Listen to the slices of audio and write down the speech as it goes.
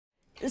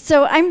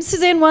So I'm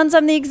Suzanne Wons.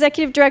 I'm the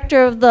executive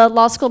director of the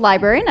Law School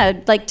Library, and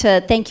I'd like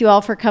to thank you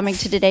all for coming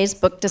to today's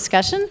book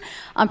discussion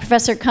on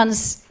Professor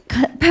Cass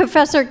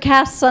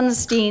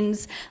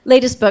Sunstein's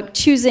latest book,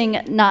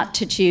 Choosing Not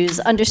to Choose,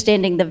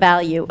 Understanding the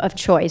Value of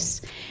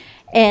Choice.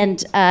 And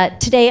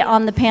today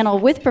on the panel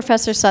with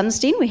Professor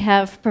Sunstein, we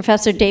have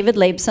Professor David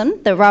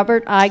Laibson, the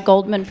Robert I.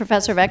 Goldman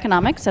Professor of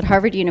Economics at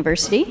Harvard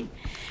University,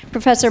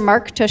 Professor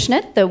Mark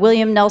Tushnet, the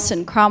William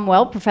Nelson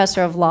Cromwell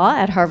Professor of Law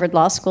at Harvard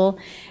Law School,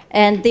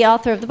 and the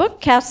author of the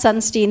book, Cass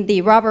Sunstein,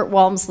 the Robert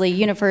Walmsley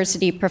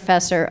University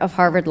Professor of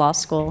Harvard Law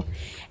School.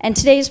 And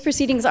today's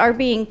proceedings are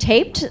being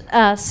taped,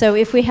 so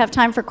if we have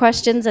time for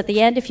questions at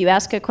the end, if you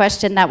ask a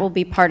question, that will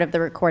be part of the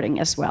recording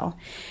as well.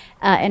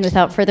 And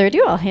without further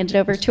ado, I'll hand it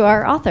over to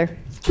our author.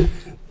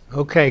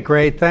 Okay,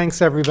 great.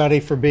 Thanks, everybody,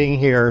 for being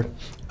here.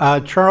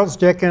 Charles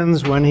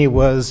Dickens, when he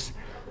was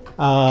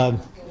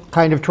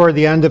kind of toward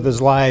the end of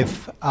his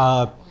life,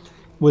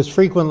 was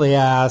frequently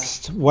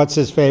asked, what's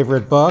his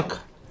favorite book?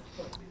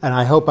 And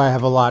I hope I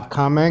have a lot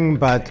coming,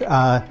 but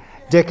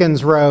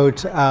Dickens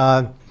wrote,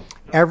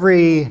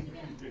 every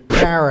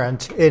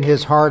parent in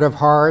his heart of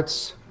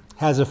hearts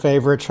has a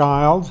favorite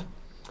child,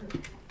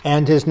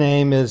 and his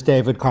name is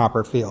David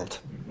Copperfield.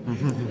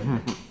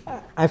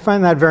 I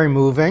find that very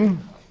moving.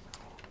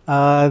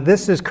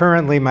 This is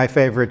currently my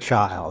favorite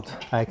child,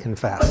 I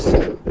confess.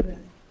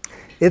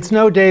 It's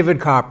no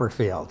David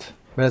Copperfield,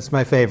 but it's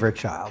my favorite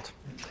child.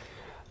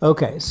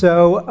 Okay,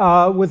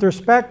 so with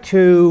respect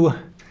to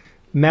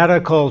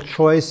medical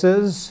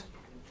choices,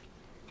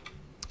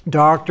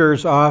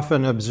 doctors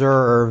often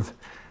observe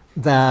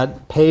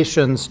that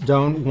patients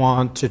don't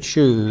want to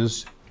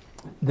choose.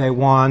 They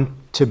want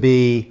to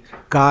be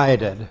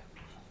guided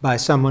by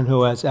someone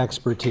who has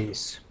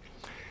expertise.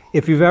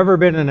 If you've ever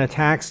been in a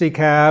taxi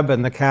cab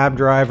and the cab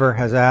driver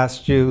has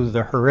asked you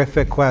the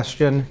horrific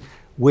question,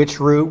 which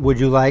route would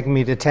you like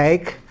me to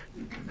take?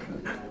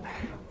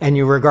 And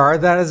you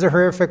regard that as a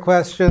horrific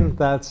question,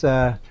 that's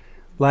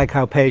like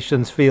how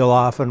patients feel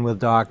often with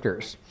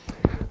doctors.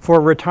 For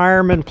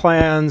retirement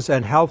plans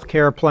and health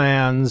care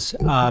plans,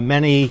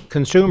 many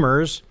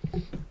consumers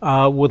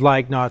would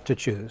like not to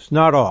choose.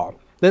 Not all.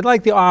 They'd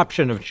like the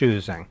option of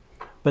choosing,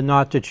 but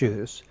not to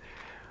choose.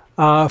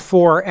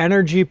 For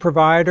energy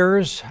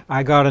providers,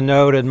 I got a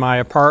note in my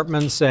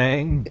apartment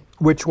saying,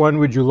 which one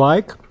would you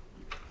like?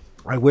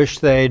 I wish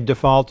they'd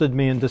defaulted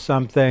me into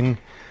something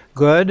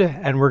good,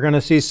 and we're going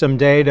to see some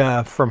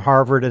data from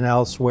Harvard and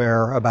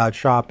elsewhere about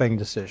shopping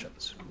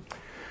decisions.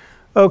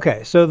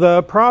 Okay, so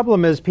the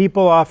problem is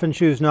people often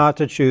choose not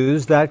to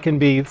choose. That can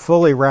be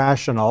fully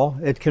rational.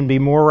 It can be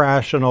more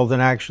rational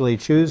than actually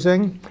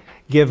choosing,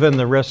 given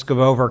the risk of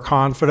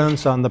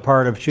overconfidence on the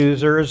part of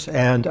choosers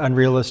and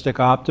unrealistic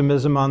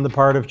optimism on the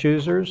part of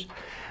choosers.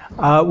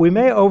 We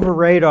may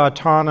overrate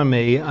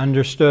autonomy,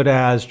 understood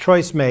as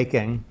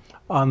choice-making,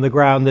 on the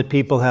ground that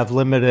people have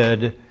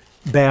limited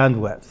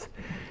bandwidth.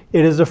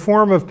 It is a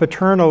form of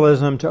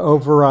paternalism to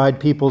override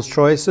people's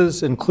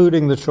choices,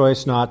 including the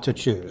choice not to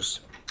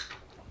choose.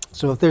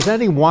 So if there's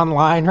any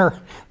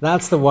one-liner,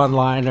 that's the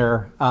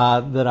one-liner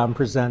that I'm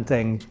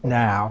presenting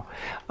now.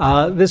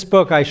 This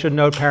book, I should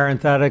note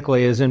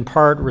parenthetically, is in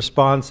part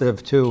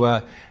responsive to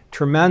a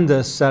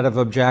tremendous set of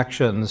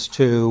objections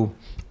to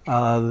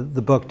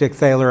the book Dick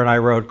Thaler and I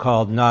wrote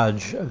called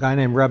Nudge. A guy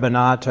named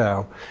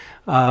Rebinato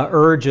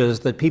urges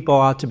that people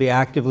ought to be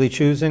actively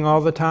choosing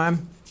all the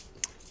time.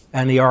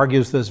 And he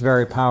argues this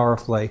very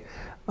powerfully.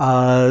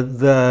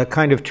 The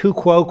kind of tu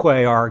quoque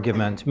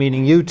argument,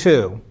 meaning you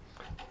too,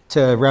 to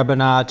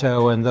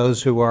Rebinato and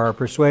those who are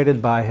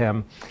persuaded by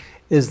him,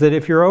 is that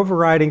if you're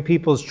overriding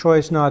people's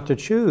choice not to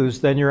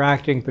choose, then you're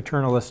acting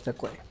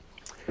paternalistically.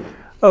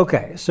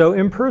 Okay, so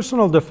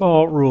impersonal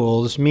default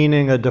rules,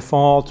 meaning a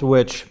default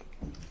which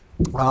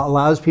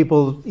allows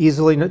people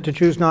easily to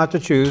choose not to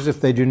choose. If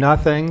they do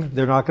nothing,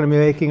 they're not going to be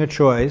making a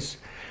choice,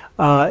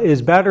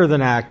 is better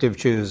than active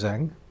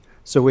choosing.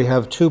 So we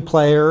have two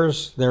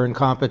players, they're in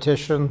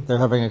competition, they're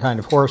having a kind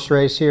of horse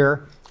race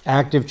here.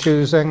 Active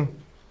choosing,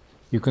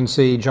 you can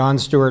see John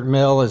Stuart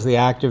Mill is the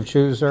active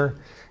chooser,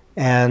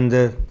 and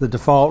the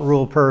default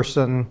rule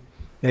person,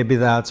 maybe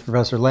that's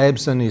Professor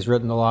Laibson, he's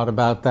written a lot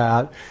about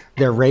that.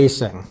 They're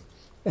racing.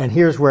 And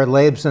here's where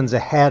Laibson's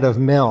ahead of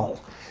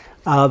Mill.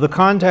 The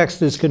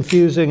context is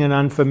confusing and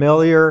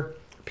unfamiliar.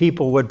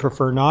 People would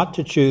prefer not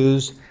to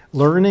choose.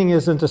 Learning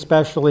isn't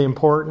especially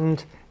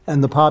important,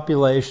 and the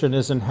population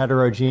isn't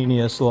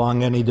heterogeneous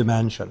along any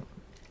dimension.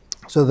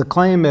 So the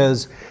claim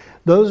is,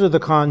 those are the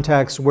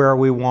contexts where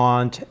we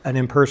want an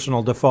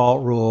impersonal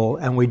default rule,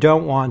 and we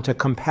don't want to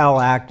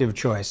compel active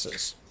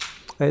choices.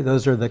 Okay,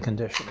 those are the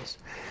conditions.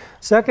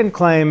 Second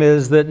claim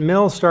is that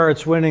Mill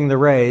starts winning the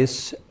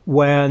race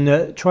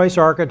when choice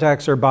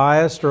architects are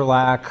biased or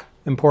lack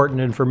important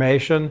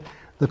information.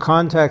 The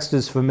context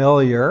is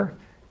familiar.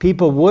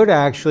 People would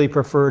actually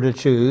prefer to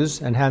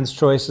choose, and hence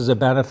choice is a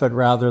benefit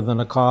rather than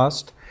a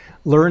cost.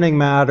 Learning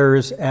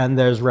matters, and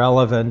there's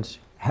relevant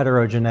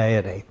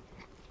heterogeneity.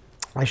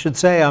 I should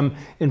say I'm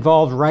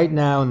involved right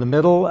now in the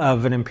middle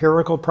of an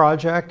empirical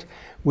project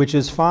which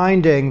is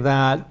finding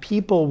that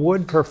people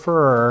would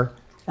prefer,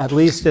 at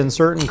least in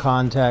certain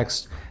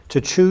contexts, to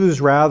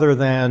choose rather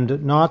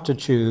than not to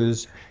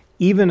choose,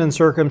 even in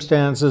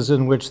circumstances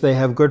in which they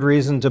have good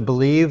reason to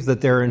believe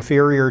that they're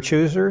inferior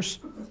choosers.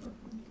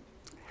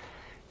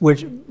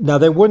 Now,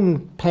 they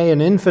wouldn't pay an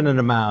infinite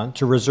amount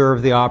to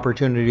reserve the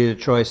opportunity to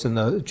choose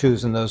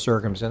in those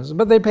circumstances,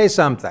 but they pay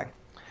something,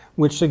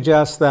 which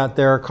suggests that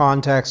there are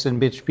contexts in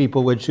which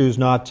people would choose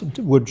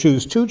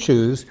to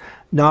choose,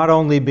 not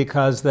only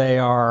because they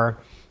are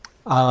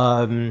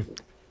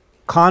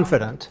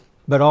confident,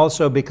 but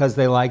also because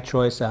they like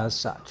choice as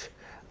such.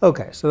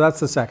 Okay, so that's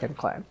the second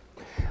claim.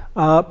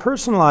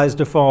 Personalized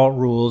default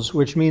rules,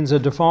 which means a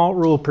default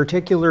rule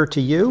particular to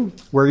you,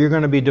 where you're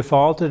going to be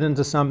defaulted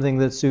into something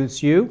that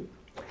suits you,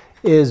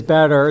 is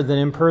better than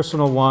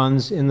impersonal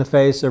ones in the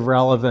face of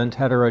relevant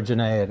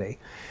heterogeneity.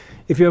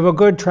 If you have a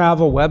good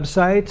travel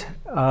website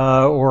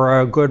or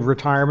a good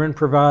retirement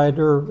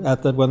provider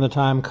when the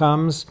time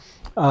comes,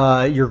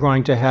 you're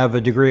going to have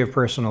a degree of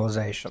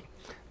personalization.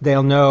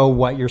 They'll know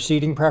what your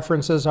seating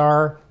preferences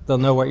are. They'll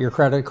know what your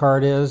credit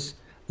card is.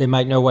 They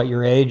might know what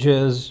your age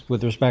is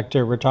with respect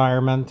to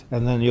retirement,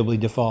 and then you'll be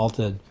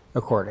defaulted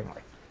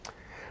accordingly.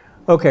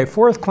 Okay,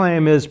 fourth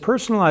claim is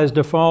personalized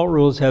default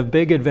rules have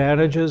big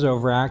advantages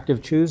over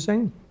active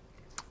choosing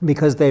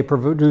because they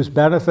produce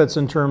benefits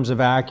in terms of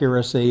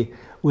accuracy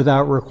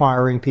without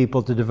requiring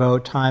people to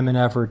devote time and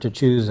effort to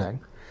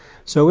choosing.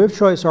 So if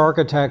choice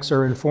architects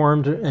are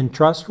informed and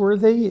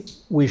trustworthy,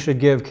 we should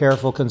give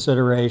careful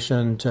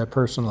consideration to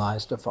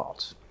personalized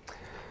defaults.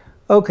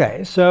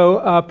 Okay, so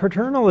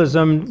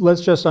paternalism,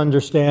 let's just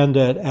understand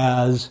it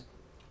as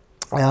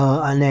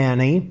a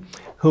nanny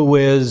who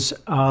is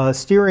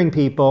steering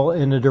people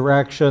in a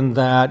direction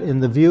that, in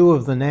the view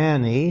of the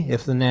nanny,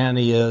 if the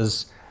nanny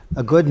is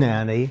a good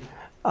nanny,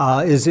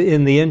 is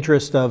in the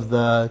interest of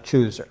the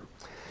chooser.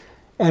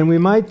 And we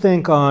might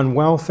think on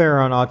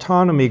welfare and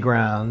autonomy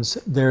grounds,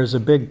 there's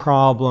a big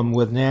problem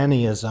with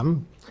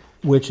nannyism,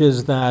 which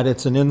is that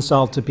it's an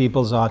insult to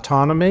people's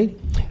autonomy,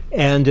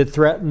 and it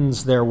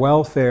threatens their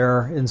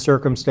welfare in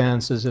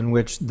circumstances in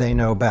which they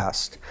know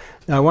best.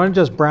 Now, I want to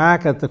just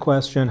bracket the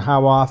question,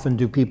 how often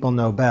do people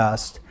know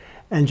best?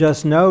 And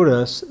just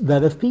notice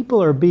that if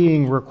people are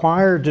being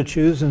required to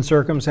choose in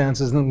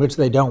circumstances in which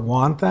they don't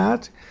want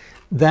that,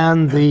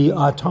 then the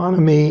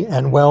autonomy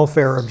and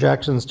welfare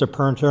objections to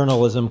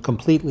paternalism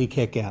completely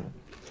kick in.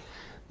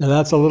 Now,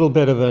 that's a little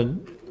bit of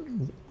an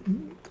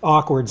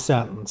awkward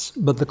sentence,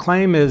 but the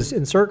claim is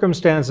in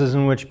circumstances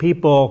in which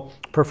people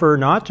prefer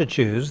not to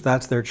choose,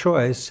 that's their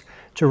choice,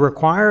 to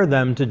require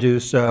them to do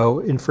so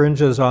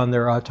infringes on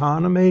their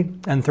autonomy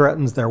and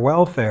threatens their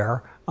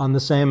welfare on the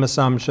same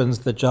assumptions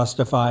that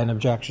justify an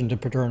objection to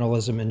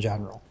paternalism in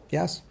general.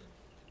 Yes?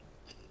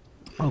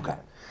 Okay.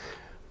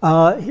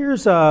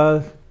 Here's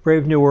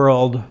Brave New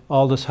World,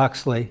 Aldous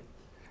Huxley.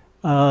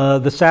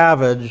 The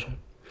savage,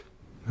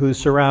 who's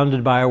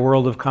surrounded by a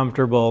world of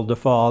comfortable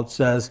defaults,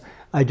 says,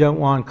 I don't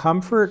want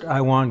comfort,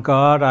 I want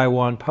God, I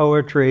want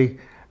poetry,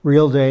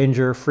 real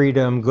danger,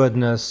 freedom,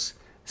 goodness,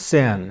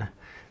 sin.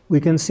 We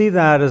can see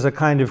that as a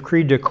kind of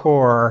cri de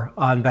coeur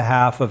on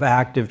behalf of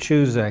active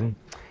choosing,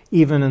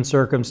 even in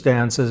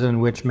circumstances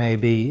in which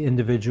maybe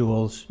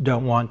individuals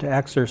don't want to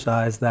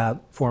exercise that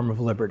form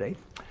of liberty.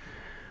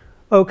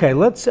 Okay,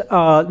 let's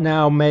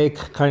now make,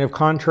 kind of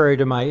contrary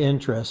to my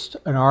interest,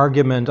 an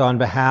argument on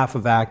behalf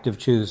of active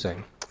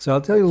choosing. So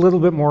I'll tell you a little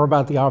bit more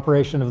about the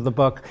operation of the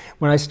book.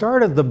 When I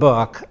started the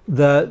book,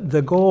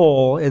 the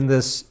goal in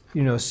this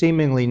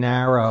seemingly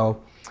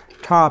narrow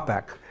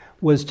topic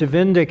was to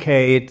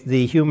vindicate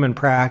the human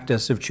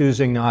practice of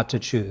choosing not to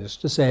choose,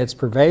 to say it's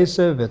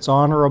pervasive, it's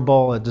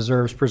honorable, it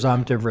deserves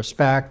presumptive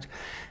respect.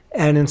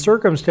 And in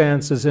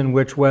circumstances in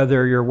which,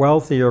 whether you're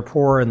wealthy or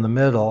poor in the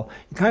middle,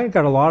 you kind of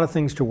got a lot of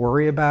things to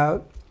worry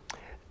about.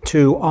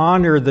 To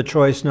honor the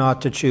choice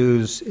not to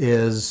choose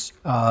is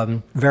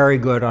very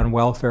good on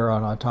welfare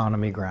on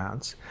autonomy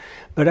grounds.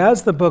 But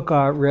as the book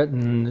got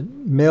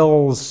written,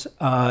 Mill's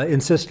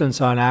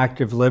insistence on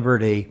active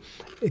liberty,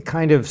 it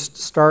kind of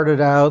started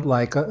out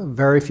like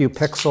very few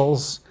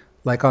pixels,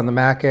 like on the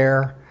Mac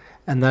Air,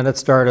 and then it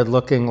started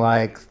looking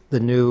like the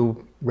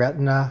new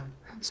Retina,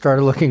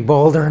 started looking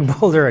bolder and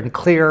bolder and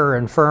clearer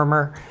and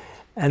firmer.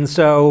 And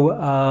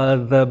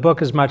so the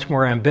book is much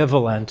more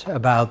ambivalent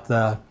about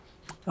the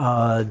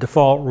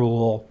default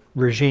rule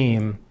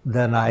regime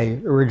than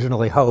I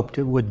originally hoped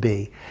it would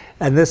be.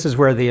 And this is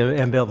where the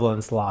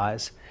ambivalence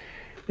lies.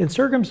 In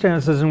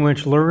circumstances in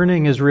which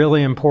learning is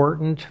really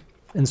important,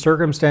 in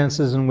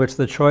circumstances in which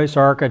the choice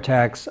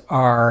architects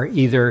are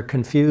either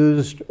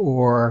confused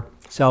or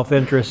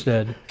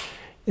self-interested,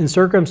 in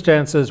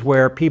circumstances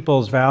where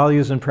people's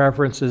values and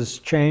preferences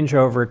change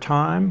over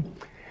time,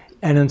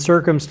 and in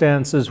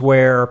circumstances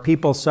where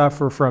people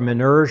suffer from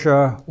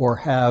inertia or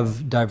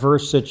have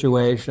diverse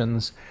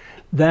situations,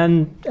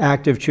 then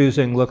active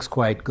choosing looks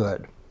quite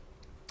good.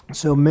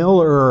 So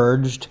Mill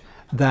urged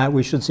that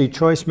we should see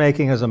choice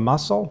making as a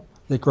muscle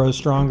that grows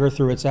stronger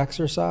through its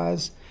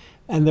exercise,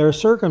 and there are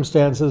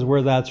circumstances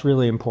where that's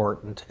really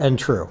important and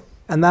true.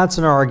 And that's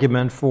an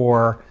argument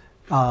for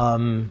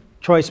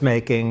choice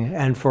making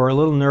and for a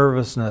little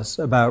nervousness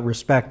about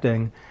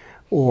respecting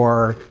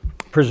or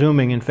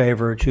presuming in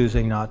favor of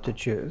choosing not to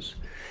choose.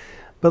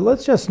 But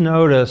let's just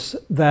notice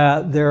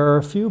that there are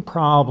a few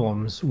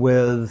problems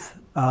with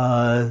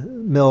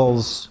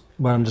Mill's,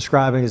 what I'm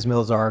describing as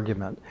Mill's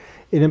argument.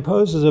 It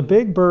imposes a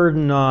big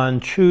burden on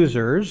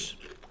choosers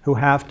who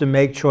have to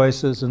make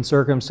choices in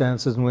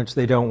circumstances in which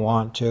they don't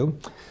want to.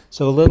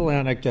 So a little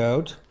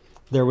anecdote,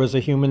 there was a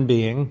human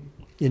being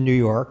in New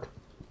York,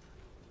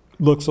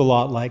 looks a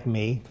lot like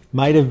me,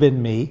 might have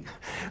been me,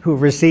 who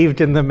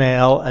received in the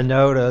mail a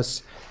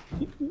notice,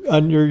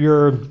 under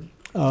your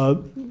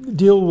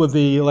deal with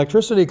the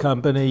electricity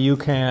company, you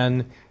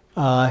can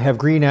have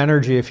green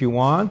energy if you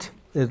want.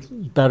 It's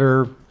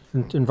better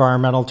in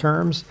environmental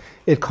terms.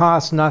 It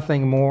costs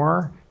nothing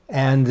more,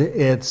 and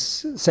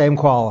it's same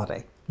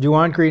quality. Do you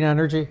want green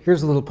energy?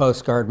 Here's a little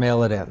postcard,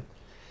 mail it in. I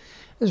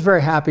was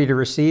very happy to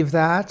receive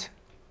that.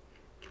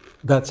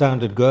 That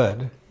sounded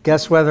good.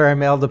 Guess whether I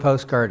mailed the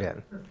postcard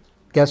in?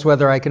 Guess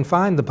whether I can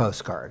find the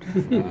postcard?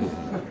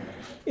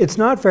 It's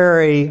not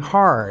very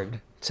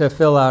hard to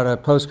fill out a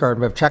postcard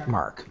with a check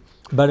mark.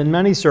 But in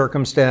many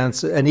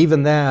circumstances, and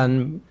even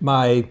then,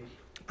 my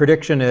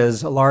prediction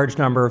is a large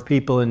number of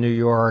people in New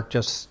York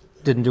just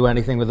didn't do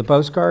anything with the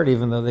postcard,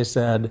 even though they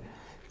said,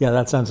 yeah,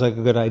 that sounds like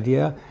a good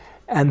idea.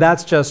 And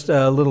that's just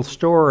a little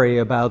story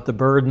about the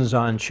burdens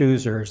on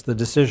choosers, the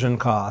decision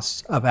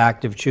costs of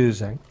active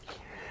choosing.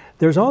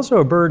 There's also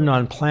a burden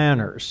on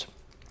planners.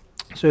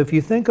 So if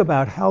you think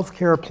about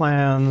healthcare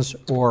plans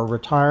or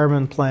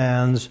retirement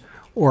plans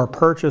or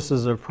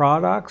purchases of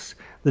products,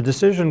 the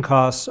decision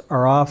costs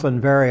are often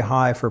very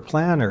high for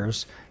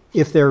planners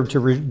if they're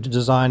to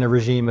design a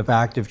regime of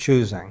active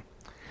choosing.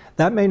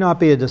 That may not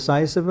be a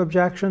decisive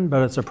objection,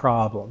 but it's a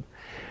problem.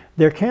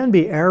 There can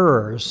be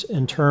errors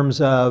in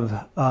terms of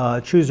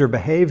chooser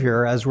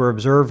behavior, as we're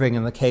observing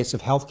in the case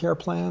of healthcare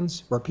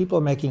plans, where people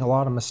are making a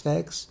lot of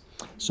mistakes.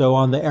 So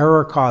on the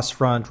error cost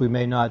front, we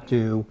may not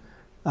do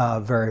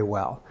very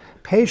well.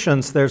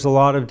 Patients, there's a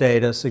lot of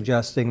data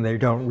suggesting they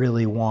don't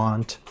really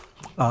want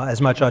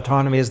as much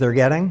autonomy as they're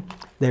getting.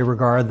 They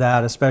regard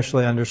that,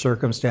 especially under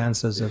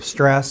circumstances of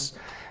stress,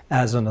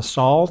 as an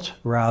assault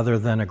rather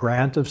than a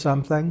grant of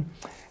something.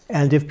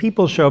 And if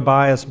people show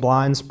bias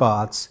blind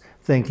spots,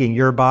 thinking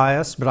you're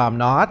biased, but I'm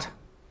not,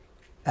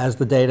 as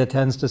the data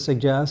tends to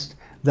suggest,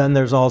 then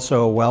there's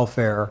also a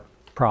welfare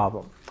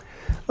problem.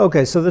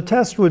 Okay, so the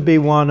test would be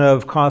one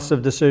of costs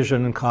of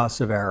decision and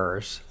costs of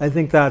errors. I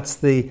think that's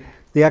the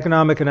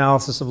economic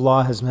analysis of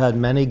law has had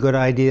many good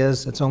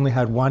ideas. It's only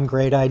had one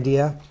great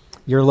idea.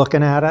 You're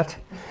looking at it.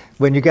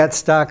 When you get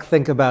stuck,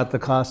 think about the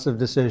costs of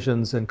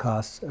decisions and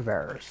costs of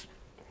errors.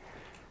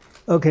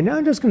 Okay, now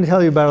I'm just going to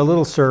tell you about a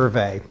little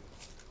survey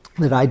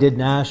that I did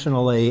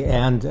nationally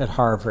and at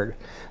Harvard.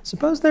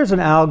 Suppose there's an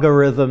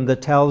algorithm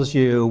that tells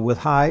you with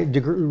high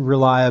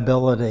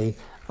reliability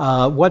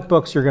what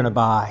books you're going to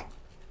buy.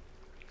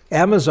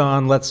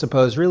 Amazon, let's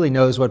suppose, really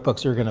knows what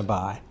books you're going to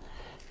buy.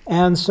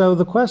 And so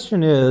the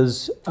question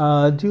is,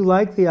 do you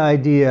like the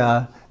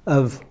idea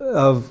of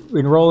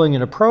enrolling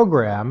in a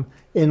program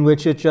in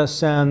which it just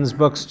sends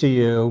books to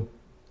you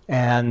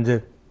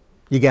and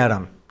you get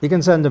them? You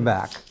can send them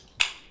back.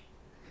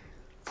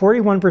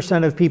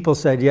 41% of people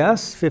said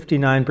yes,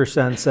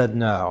 59% said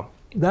no.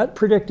 That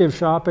predictive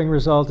shopping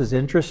result is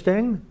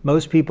interesting.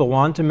 Most people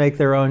want to make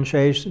their own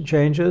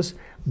changes,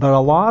 but a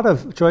lot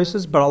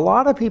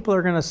of people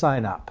are going to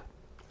sign up.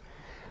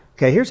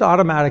 Okay, here's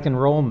automatic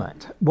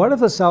enrollment. What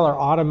if a seller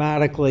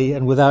automatically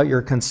and without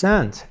your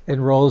consent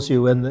enrolls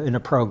you in a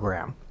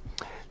program?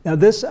 Now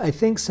this, I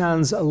think,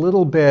 sounds a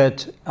little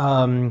bit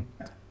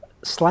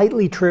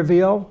slightly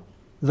trivial,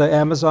 the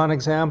Amazon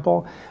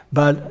example,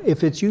 but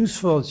if it's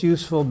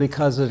useful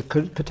because it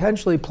could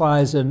potentially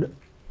applies in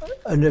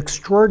an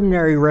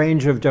extraordinary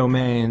range of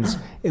domains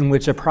in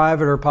which a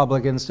private or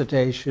public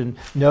institution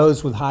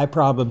knows with high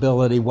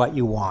probability what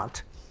you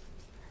want.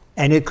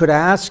 And it could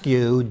ask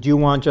you, do you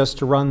want just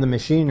to run the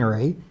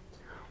machinery?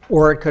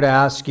 Or it could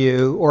ask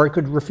you, or it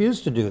could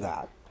refuse to do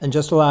that and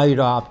just allow you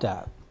to opt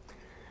out.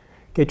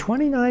 Okay,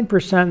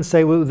 29%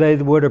 say they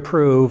would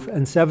approve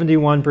and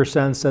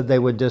 71% said they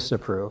would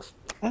disapprove.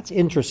 That's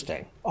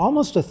interesting.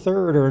 Almost a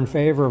third are in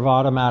favor of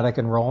automatic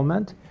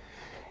enrollment.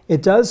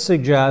 It does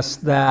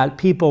suggest that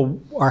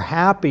people are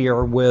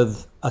happier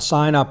with a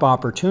sign-up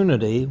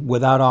opportunity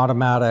without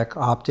automatic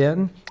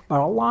opt-in,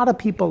 but a lot of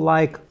people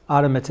like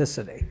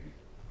automaticity.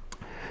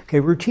 Okay,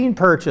 routine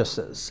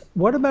purchases.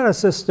 What about a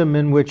system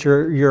in which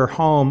your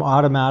home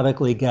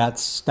automatically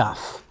gets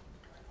stuff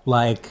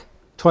like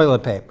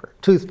toilet paper,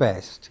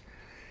 toothpaste?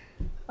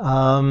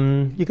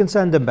 You can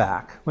send them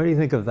back. What do you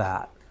think of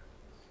that?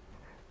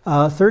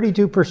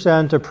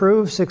 32%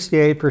 approve,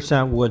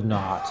 68% would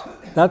not.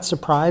 That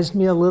surprised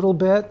me a little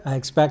bit. I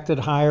expected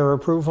higher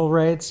approval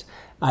rates.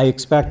 I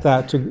expect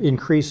that to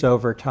increase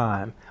over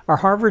time. Are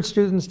Harvard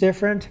students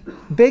different?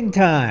 Big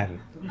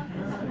time.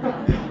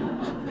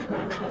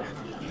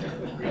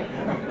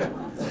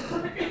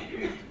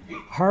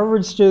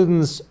 Harvard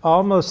students,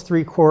 almost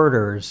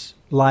 3/4,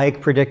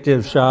 like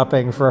predictive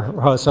shopping for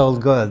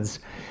household goods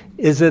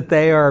is that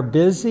they are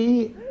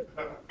busy,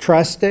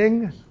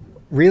 trusting,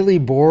 really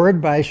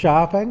bored by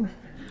shopping.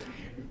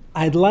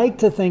 I'd like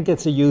to think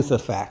it's a youth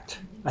effect.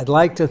 I'd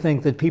like to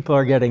think that people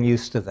are getting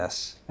used to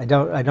this. I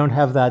don't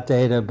have that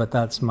data, but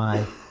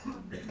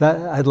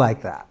I'd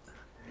like that.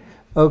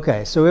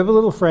 Okay, so we have a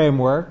little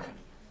framework: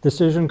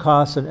 decision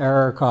costs and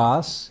error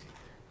costs.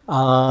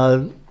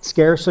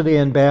 Scarcity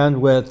and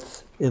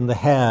bandwidth in the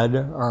head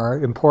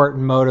are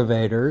important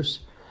motivators.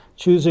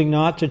 Choosing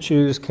not to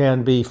choose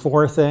can be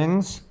 4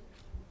 things.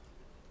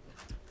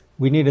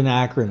 We need an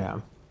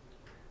acronym.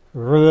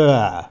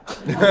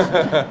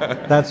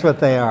 That's what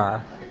they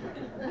are.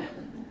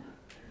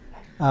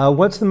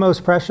 What's the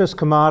most precious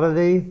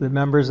commodity that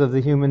members of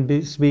the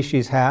human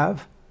species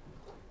have?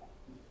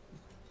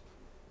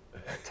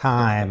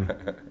 Time.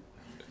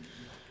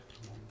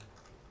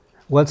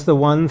 What's the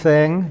one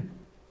thing,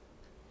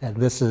 and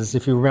this is,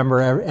 if you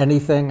remember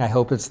anything, I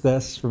hope it's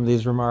this from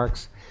these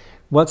remarks.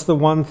 What's the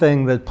one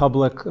thing that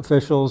public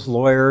officials,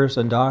 lawyers,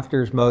 and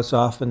doctors most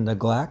often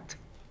neglect?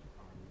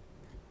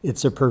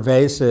 It's a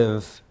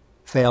pervasive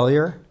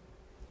failure,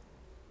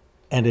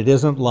 and it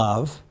isn't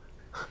love.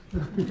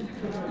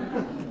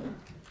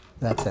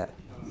 That's it.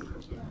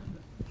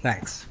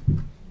 Thanks.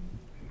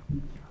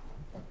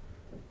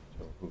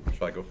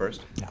 Shall I go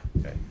first? Yeah.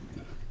 Okay.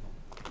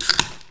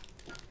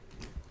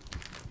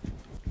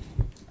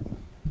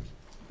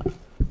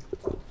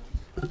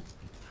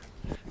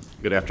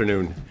 Good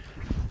afternoon.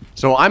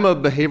 So I'm a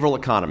behavioral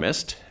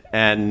economist,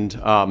 and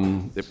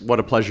what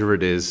a pleasure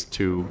it is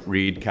to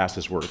read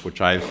Cass's work,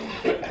 which I've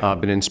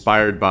been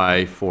inspired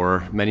by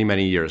for many,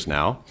 many years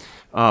now.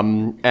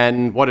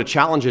 And what a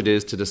challenge it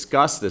is to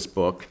discuss this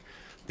book,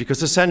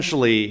 because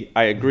essentially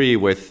I agree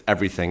with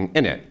everything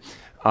in it.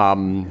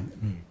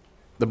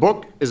 The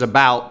book is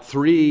about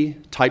 3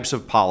 types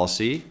of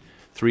policy,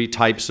 3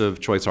 types of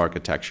choice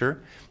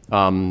architecture.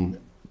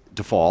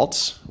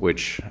 Defaults,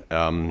 which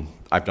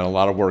I've done a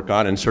lot of work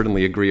on and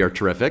certainly agree are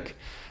terrific.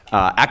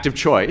 Active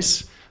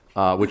choice,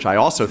 which I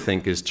also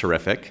think is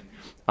terrific.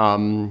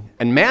 And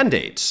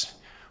mandates,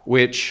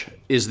 which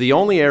is the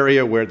only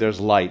area where there's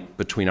light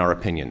between our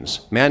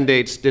opinions.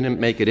 Mandates didn't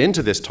make it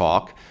into this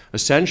talk.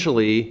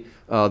 Essentially,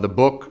 the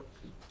book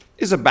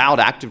is about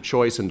active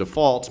choice and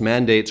defaults.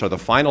 Mandates are the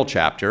final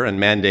chapter, and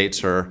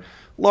mandates are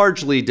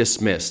largely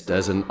dismissed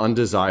as an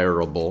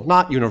undesirable,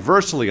 not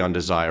universally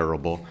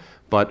undesirable,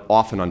 but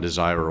often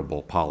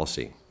undesirable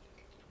policy.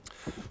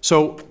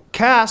 So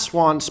Cass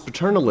wants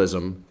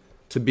paternalism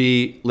to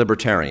be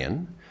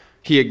libertarian.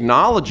 He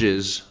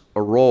acknowledges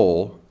a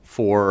role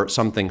for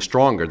something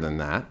stronger than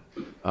that,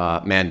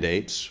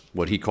 mandates,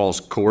 what he calls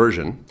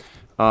coercion.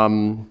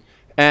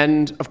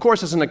 And of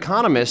course, as an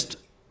economist,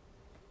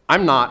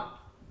 I'm not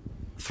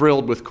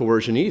thrilled with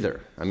coercion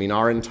either. I mean,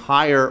 our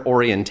entire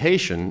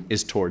orientation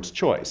is towards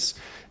choice,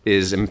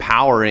 is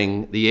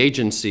empowering the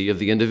agency of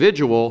the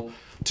individual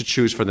to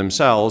choose for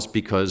themselves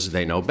because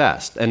they know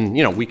best. And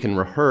you know, we can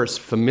rehearse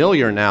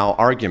familiar now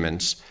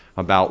arguments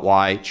about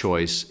why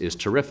choice is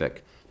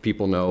terrific.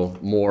 People know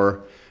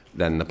more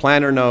than the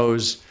planner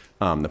knows.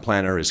 The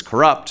planner is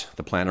corrupt.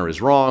 The planner is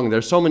wrong.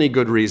 There's so many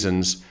good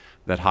reasons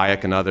that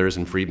Hayek and others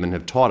and Friedman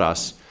have taught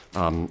us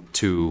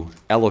to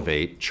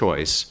elevate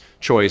choice.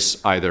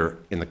 Choice either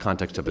in the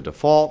context of a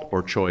default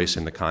or choice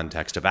in the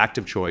context of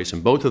active choice. In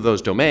both of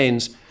those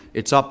domains,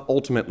 it's up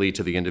ultimately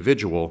to the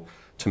individual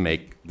to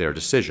make their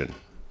decision.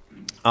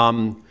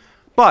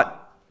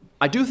 But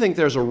I do think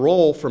there's a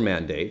role for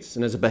mandates,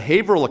 and as a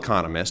behavioral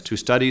economist who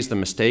studies the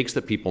mistakes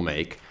that people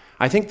make,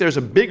 I think there's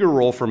a bigger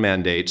role for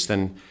mandates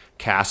than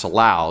Cass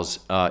allows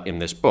in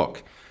this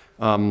book.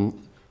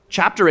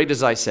 Chapter 8,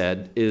 as I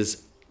said,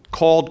 is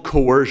called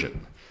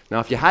coercion. Now,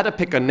 if you had to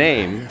pick a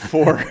name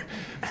for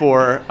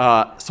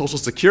Social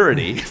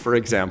Security, for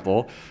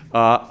example,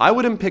 I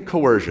wouldn't pick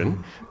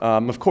coercion.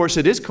 Of course,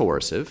 it is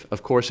coercive.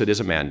 Of course, it is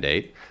a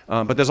mandate.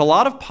 But there's a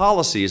lot of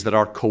policies that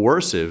are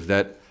coercive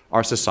that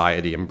our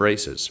society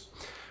embraces.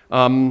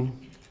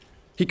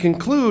 He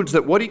concludes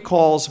that what he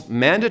calls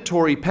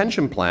mandatory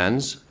pension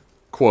plans,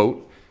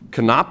 quote,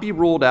 cannot be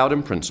ruled out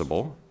in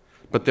principle,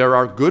 but there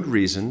are good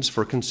reasons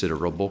for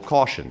considerable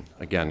caution.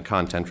 Again,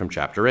 content from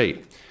Chapter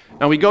 8.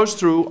 Now, he goes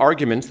through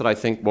arguments that I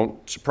think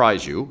won't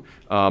surprise you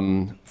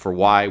for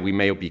why we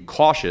may be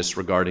cautious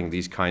regarding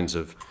these kinds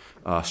of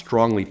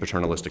strongly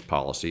paternalistic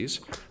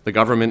policies. The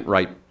government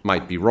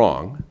might be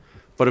wrong,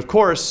 but of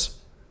course,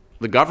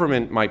 the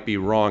government might be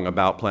wrong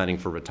about planning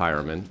for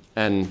retirement,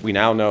 and we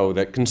now know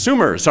that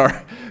consumers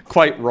are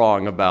quite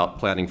wrong about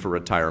planning for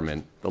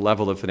retirement. The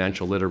level of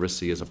financial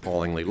literacy is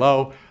appallingly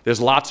low. There's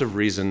lots of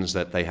reasons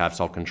that they have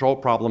self-control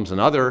problems and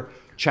other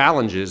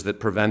challenges that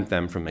prevent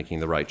them from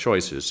making the right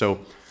choices. So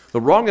the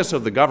wrongness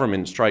of the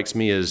government strikes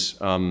me as,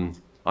 on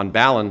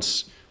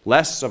balance,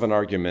 less of an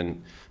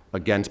argument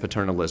against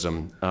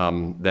paternalism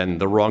than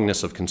the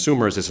wrongness of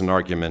consumers is an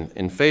argument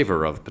in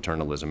favor of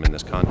paternalism in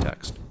this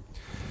context.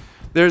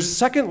 There's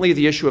secondly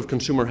the issue of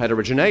consumer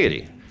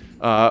heterogeneity.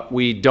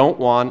 We don't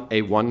want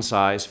a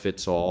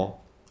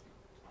one-size-fits-all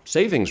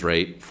savings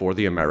rate for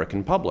the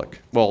American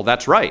public. Well,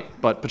 that's right,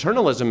 but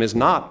paternalism is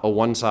not a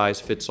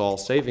one-size-fits-all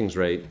savings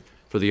rate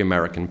for the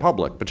American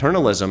public.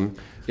 Paternalism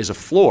is a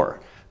floor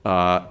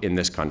in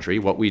this country.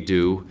 What we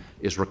do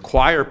is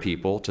require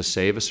people to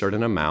save a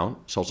certain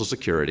amount, Social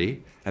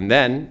Security, and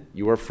then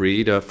you are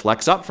free to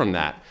flex up from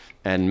that.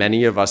 And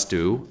many of us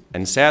do,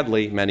 and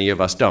sadly, many of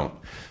us don't.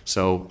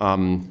 So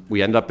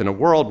we end up in a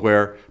world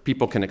where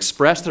people can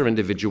express their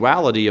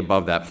individuality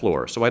above that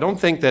floor. So I don't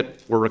think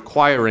that we're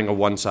requiring a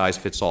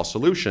one-size-fits-all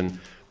solution.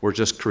 We're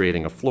just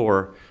creating a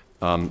floor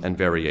and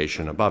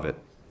variation above it.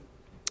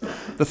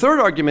 The third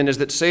argument is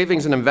that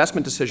savings and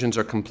investment decisions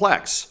are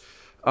complex.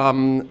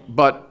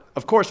 But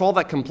of course, all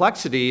that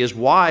complexity is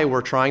why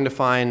we're trying to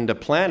find a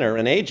planner,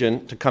 an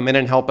agent, to come in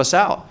and help us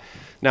out.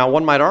 Now,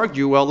 one might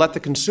argue, well, let the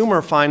consumer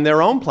find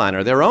their own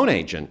planner, their own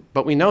agent.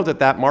 But we know that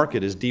that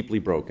market is deeply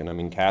broken. I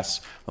mean,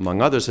 Cass,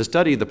 among others, has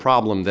studied the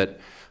problem that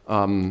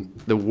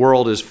the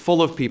world is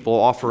full of people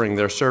offering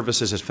their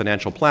services as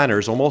financial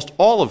planners, almost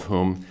all of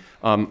whom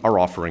are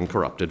offering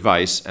corrupt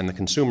advice, and the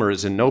consumer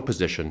is in no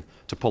position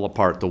to pull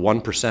apart the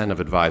 1% of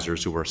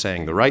advisors who are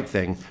saying the right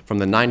thing from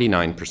the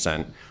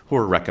 99% who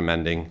are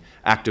recommending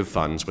active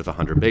funds with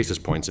 100 basis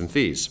points in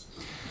fees.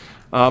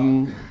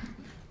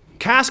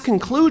 Cass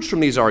concludes from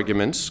these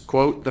arguments,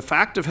 quote, "The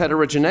fact of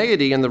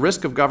heterogeneity and the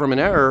risk of government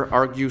error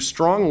argue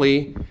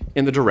strongly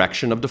in the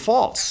direction of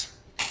defaults."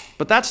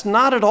 But that's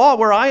not at all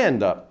where I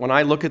end up when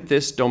I look at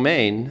this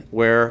domain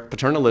where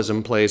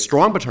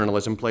strong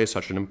paternalism plays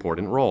such an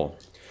important role.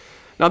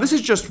 Now, this is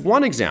just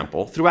one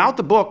example. Throughout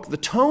the book, the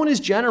tone is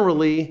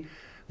generally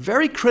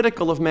very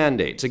critical of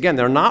mandates. Again,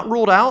 they're not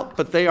ruled out,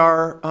 but they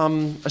are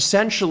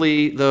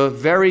essentially the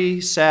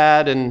very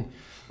sad and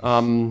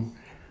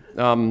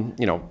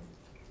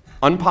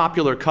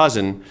unpopular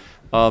cousin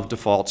of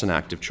defaults and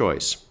active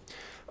choice.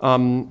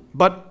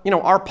 But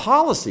our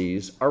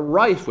policies are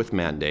rife with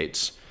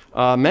mandates,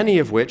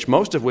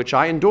 most of which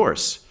I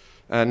endorse.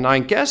 And I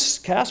guess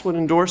Cass would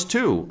endorse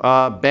too.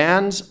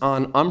 Bans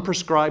on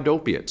unprescribed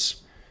opiates.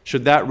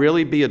 Should that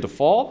really be a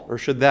default, or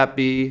should that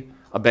be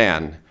a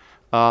ban?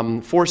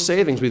 Forced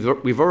savings,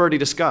 we've already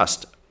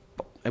discussed.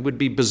 It would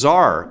be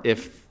bizarre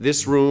if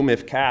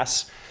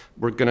Cass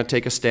were going to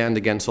take a stand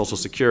against Social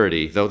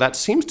Security, though that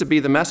seems to be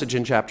the message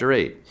in Chapter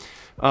 8.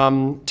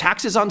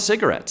 Taxes on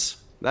cigarettes.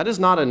 That is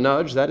not a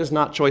nudge. That is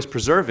not choice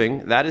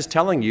preserving. That is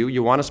telling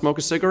you want to smoke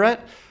a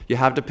cigarette, you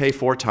have to pay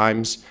 4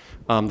 times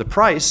the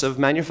price of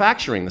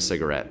manufacturing the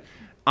cigarette.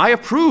 I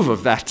approve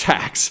of that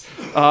tax,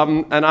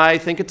 and I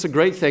think it's a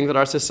great thing that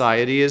our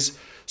society is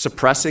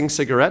suppressing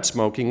cigarette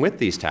smoking with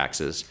these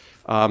taxes,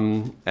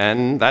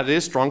 and that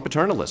is strong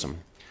paternalism.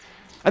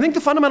 I think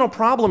the fundamental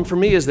problem for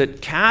me is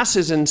that Cass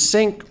is in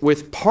sync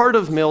with part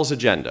of Mill's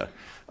agenda.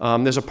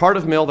 There's a part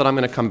of Mill that I'm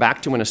going to come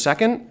back to in a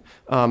second,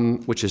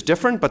 which is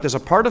different, but there's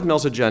a part of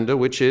Mill's agenda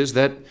which is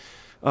that,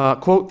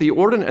 quote,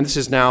 and this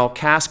is now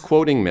Cass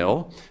quoting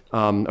Mill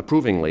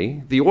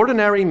approvingly, "The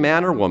ordinary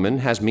man or woman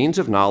has means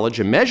of knowledge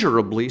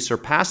immeasurably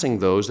surpassing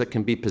those that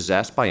can be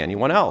possessed by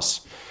anyone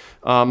else."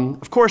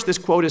 Of course, this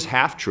quote is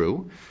half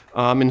true.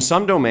 In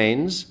some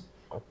domains,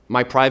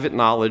 my private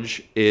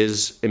knowledge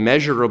is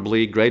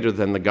immeasurably greater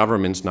than the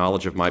government's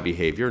knowledge of my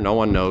behavior. No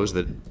one knows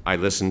that I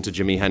listen to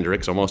Jimi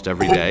Hendrix almost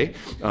every day,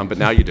 but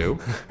now you do.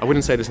 I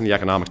wouldn't say this in the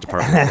economics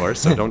department, of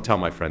course, so don't tell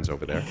my friends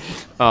over there.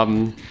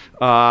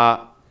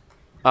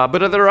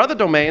 But there are other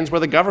domains where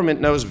the government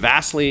knows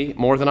vastly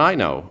more than I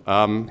know.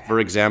 For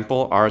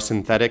example, are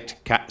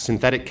synthetic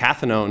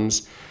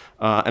cathinones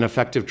an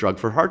effective drug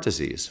for heart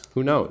disease?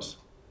 Who knows?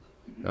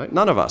 Right?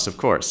 None of us, of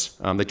course.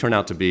 They turn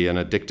out to be an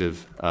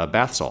addictive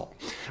bath salt.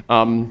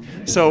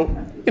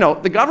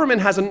 The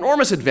government has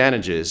enormous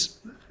advantages,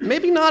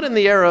 maybe not in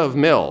the era of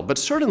Mill, but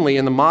certainly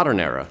in the modern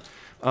era,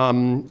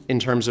 in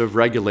terms of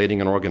regulating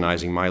and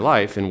organizing my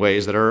life in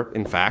ways that are,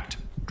 in fact,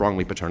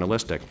 strongly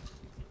paternalistic.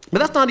 But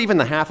that's not even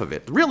the half of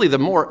it. Really, the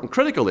more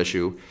critical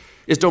issue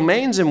is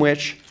domains in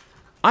which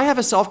I have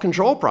a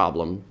self-control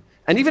problem,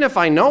 and even if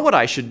I know what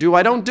I should do,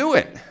 I don't do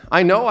it.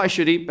 I know I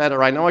should eat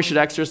better. I know I should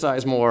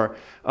exercise more.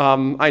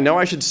 I know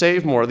I should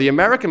save more. The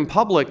American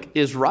public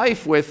is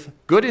rife with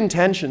good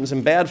intentions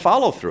and bad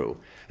follow-through.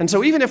 And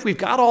so even if we've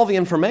got all the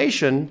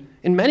information,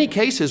 in many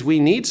cases we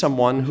need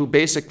someone who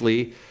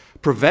basically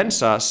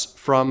prevents us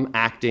from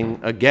acting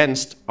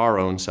against our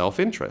own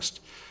self-interest.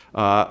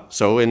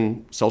 So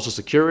in Social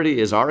Security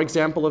is our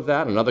example of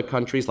that. In other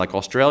countries like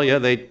Australia,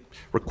 they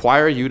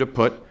require you to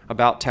put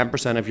about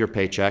 10% of your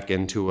paycheck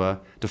into a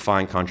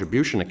defined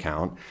contribution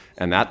account,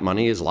 and that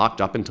money is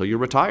locked up until you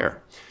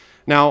retire.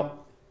 Now,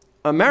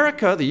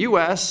 America, the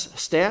US,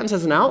 stands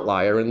as an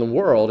outlier in the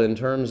world in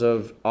terms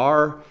of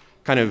our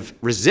kind of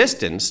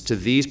resistance to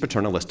these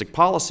paternalistic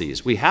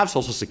policies. We have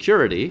Social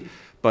Security,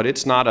 but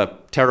it's not a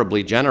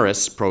terribly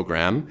generous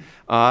program.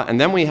 And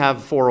then we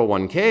have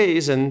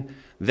 401ks, and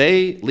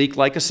they leak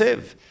like a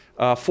sieve.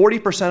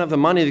 40% of the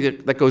money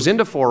that goes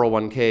into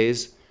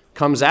 401ks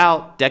comes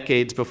out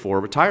decades before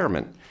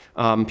retirement.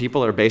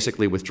 People are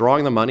basically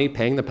withdrawing the money,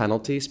 paying the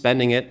penalty,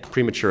 spending it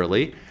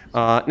prematurely.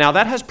 Now,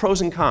 that has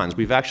pros and cons.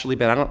 We've actually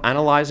been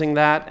analyzing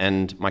that,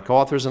 and my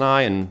co-authors and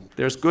I, and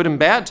there's good and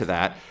bad to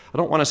that. I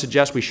don't want to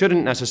suggest we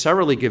shouldn't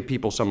necessarily give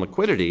people some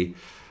liquidity,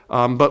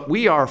 but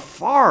we are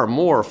far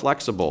more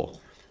flexible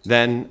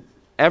than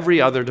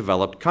every other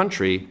developed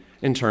country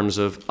in terms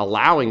of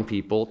allowing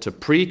people to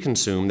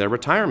pre-consume their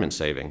retirement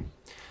saving.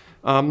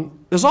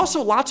 There's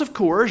also lots of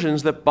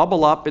coercions that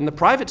bubble up in the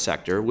private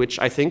sector, which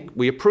I think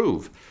we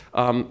approve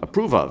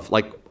of,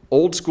 like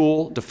old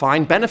school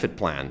defined benefit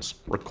plans,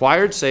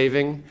 required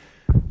saving.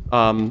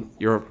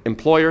 Your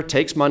employer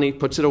takes money,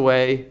 puts it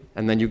away,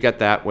 and then you get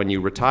that when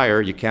you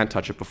retire. You can't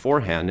touch it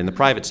beforehand in the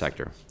private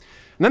sector.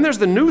 And then there's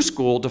the new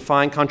school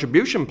defined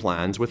contribution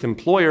plans with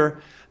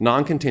employer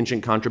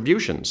non-contingent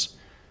contributions.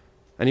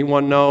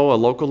 Anyone know a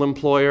local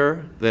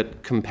employer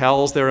that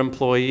compels their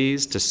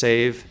employees to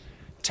save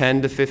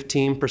 10 to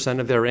 15%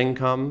 of their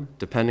income,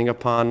 depending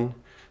upon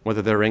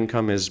whether their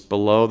income is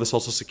below the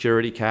Social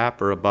Security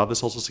cap or above the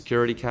Social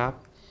Security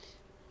cap?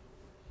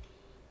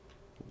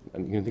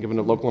 And you can think of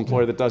a local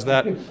employer that does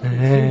that?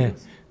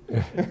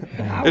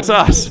 It's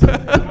us.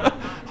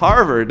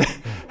 Harvard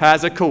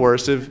has a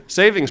coercive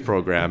savings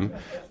program.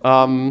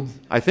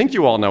 I think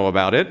you all know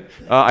about it.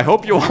 I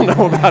hope you all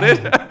know about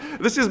it.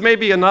 This is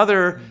maybe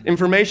another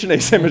information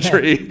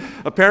asymmetry.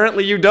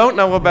 Apparently you don't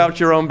know about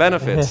your own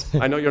benefits.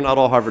 I know you're not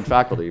all Harvard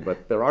faculty,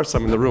 but there are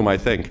some in the room, I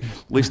think.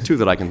 At least two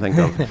that I can think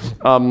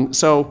of.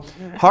 So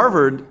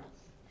Harvard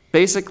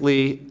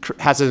basically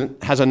has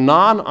a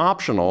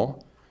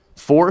non-optional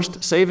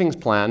forced savings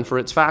plan for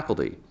its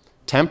faculty.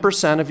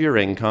 10% of your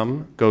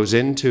income goes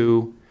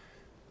into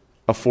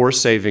a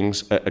forced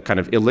savings, a kind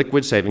of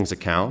illiquid savings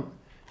account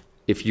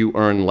if you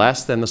earn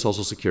less than the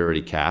Social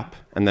Security cap.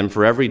 And then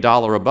for every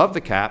dollar above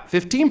the cap,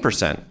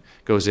 15%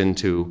 goes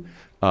into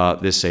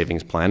this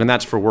savings plan. And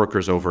that's for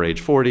workers over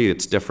age 40.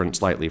 It's different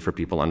slightly for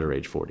people under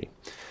age 40.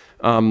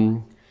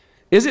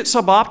 Is it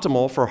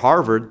suboptimal for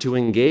Harvard to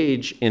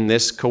engage in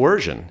this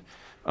coercion?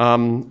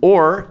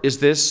 Or is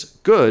this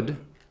good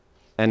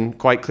and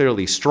quite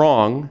clearly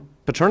strong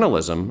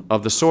paternalism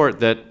of the sort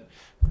that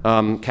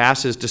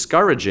Cass is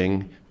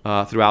discouraging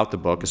throughout the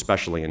book,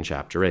 especially in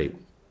Chapter 8.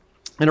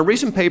 In a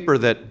recent paper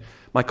that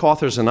my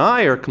co-authors and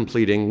I are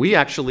completing, we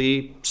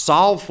actually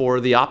solve for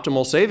the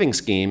optimal saving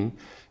scheme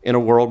in a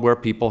world where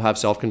people have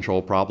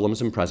self-control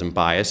problems and present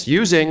bias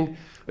using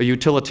a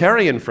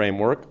utilitarian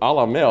framework, a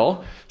la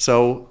Mill.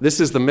 So this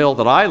is the Mill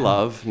that I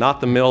love, not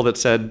the Mill that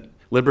said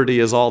liberty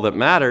is all that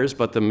matters,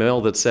 but the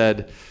Mill that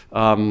said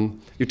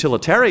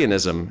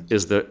utilitarianism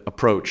is the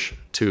approach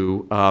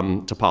to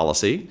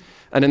policy.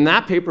 And in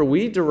that paper,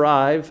 we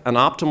find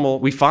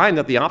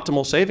that the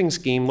optimal savings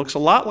scheme looks a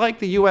lot like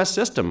the US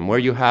system, where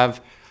you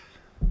have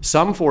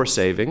some forced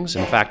savings.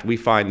 In fact, we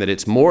find that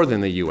it's more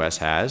than the US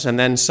has, and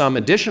then some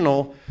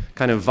additional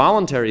kind of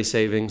voluntary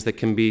savings that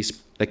can be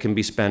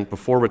spent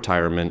before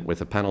retirement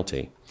with a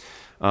penalty.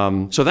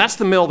 So that's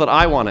the Mill that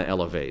I want to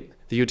elevate.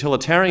 The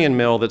utilitarian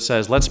Mill that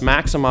says, let's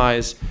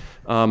maximize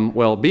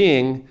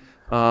well-being,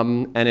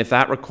 and if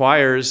that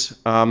requires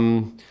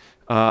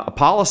a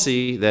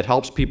policy that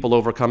helps people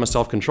overcome a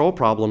self-control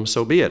problem,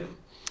 so be it.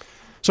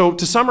 So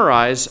to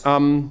summarize, I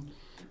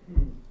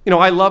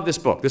love this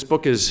book. This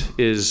book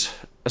is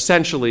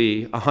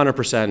essentially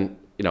 100%,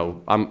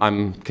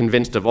 I'm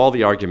convinced of all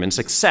the arguments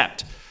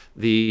except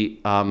the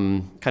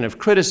kind of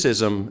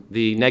criticism,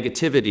 the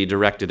negativity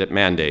directed at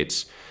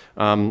mandates.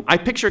 I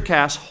picture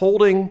Cass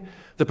holding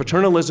the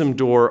paternalism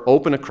door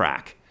open a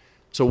crack.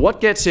 So what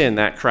gets in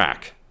that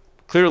crack?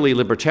 Clearly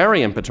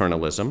libertarian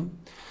paternalism.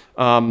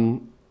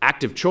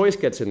 Active choice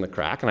gets in the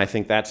crack, and I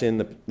think that's in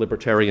the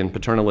libertarian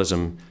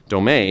paternalism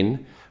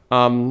domain.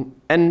 And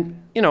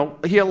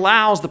he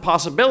allows the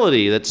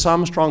possibility that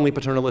some strongly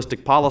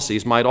paternalistic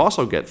policies might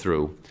also get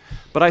through.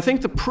 But I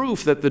think the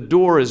proof that the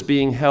door is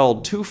being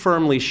held too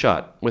firmly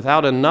shut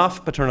without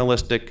enough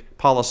paternalistic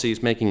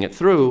policies making it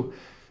through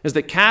is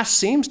that Cass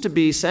seems to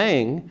be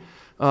saying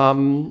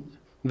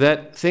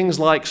that things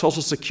like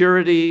Social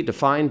Security,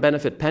 defined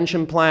benefit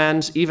pension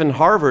plans, even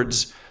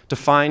Harvard's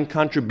defined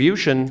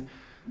contribution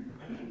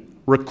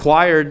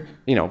required,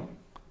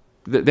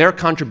 their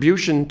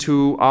contribution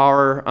to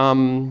our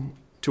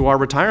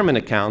retirement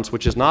accounts,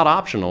 which is not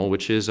optional,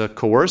 which is a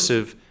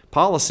coercive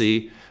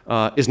policy,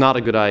 is not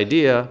a good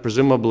idea.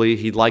 Presumably,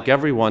 he'd like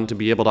everyone to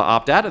be able to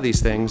opt out of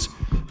these things,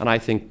 and I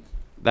think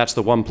that's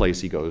the one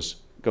place he goes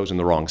in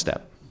the wrong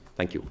step.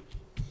 Thank you.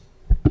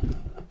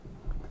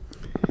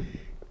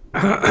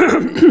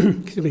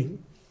 Excuse me.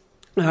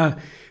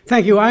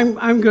 Thank you.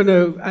 I'm going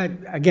to,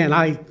 again,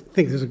 I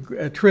think this is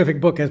a terrific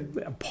book as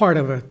part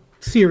of a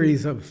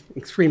series of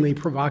extremely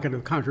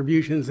provocative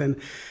contributions, and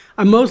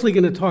I'm mostly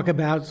going to talk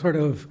about sort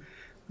of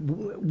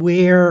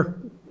where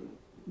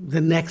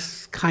the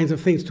next kinds of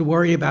things to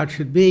worry about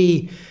should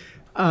be,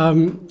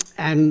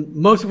 and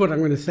most of what I'm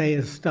going to say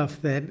is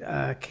stuff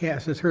that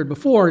Cass has heard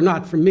before,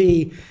 not from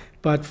me,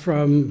 but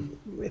from,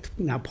 it's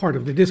now part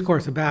of the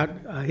discourse about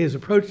his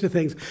approach to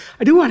things.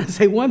 I do want to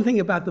say one thing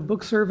about the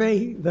book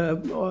survey,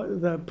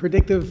 the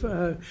predictive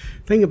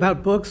thing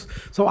about books.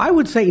 So I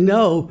would say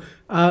no,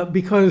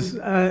 because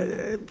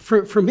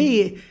for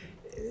me,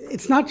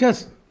 it's not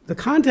just the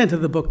content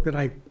of the book that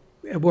I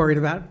am worried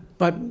about,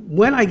 but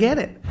when I get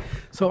it.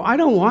 So I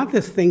don't want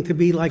this thing to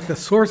be like The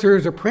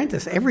Sorcerer's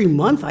Apprentice. Every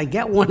month I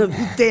get one of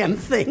these damn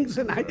things,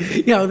 and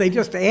they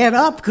just add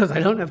up because I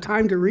don't have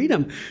time to read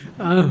them.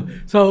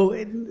 So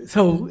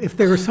if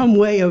there was some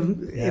way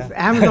of, if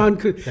Amazon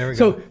could,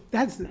 so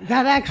that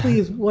actually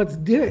is what's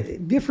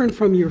different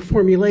from your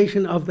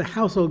formulation of the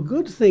household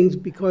goods things,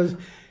 because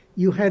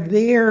you had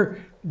there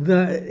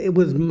it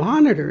was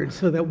monitored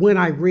so that when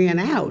I ran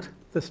out,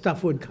 the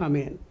stuff would come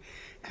in.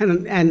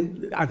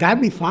 And that'd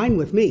be fine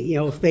with me,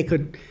 if they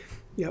could,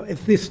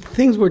 if these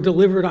things were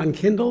delivered on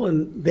Kindle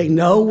and they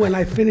know when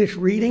I finish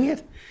reading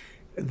it,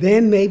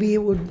 then maybe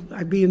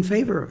I'd be in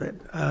favor of it.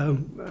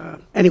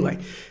 Anyway,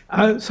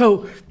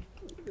 so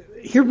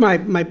here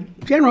my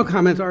general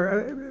comments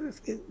are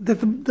that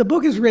the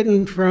book is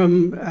written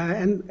from,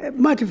 and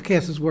much of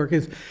Cass's work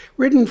is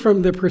written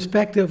from the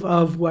perspective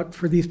of what,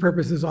 for these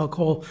purposes, I'll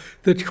call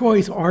the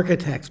choice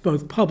architects,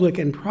 both public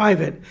and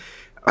private.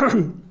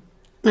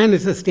 And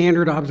it's a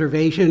standard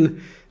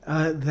observation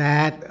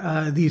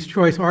that these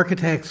choice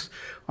architects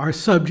are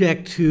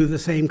subject to the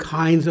same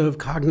kinds of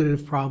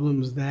cognitive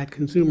problems that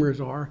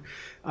consumers are.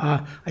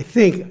 I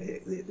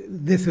think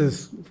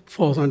this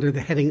falls under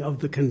the heading of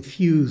the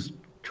confused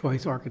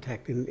choice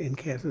architect in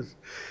Cass's.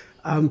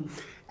 And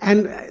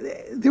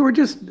there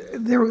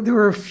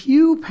were a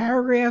few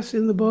paragraphs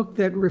in the book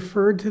that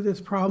referred to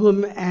this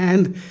problem,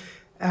 and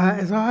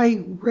as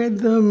I read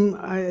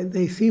them,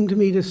 they seemed to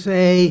me to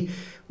say,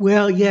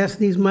 well, yes,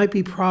 these might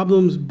be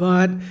problems,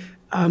 but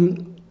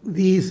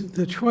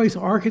the choice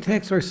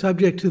architects are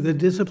subject to the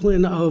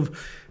discipline of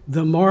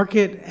the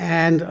market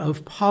and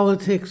of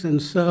politics,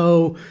 and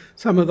so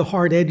some of the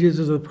hard edges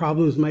of the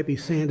problems might be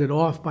sanded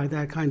off by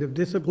that kind of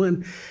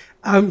discipline.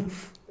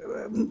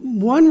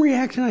 One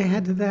reaction I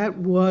had to that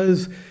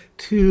was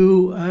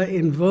to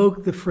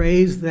invoke the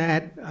phrase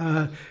that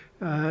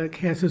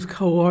Cass's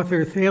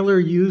co-author Thaler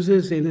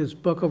uses in his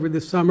book over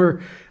the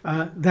summer.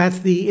 That's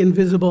the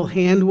invisible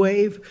hand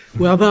wave.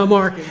 Well, the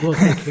market will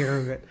take care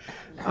of it.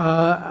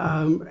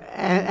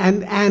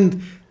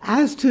 And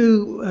as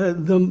to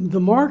the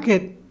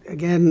market,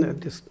 again,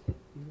 just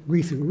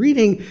recent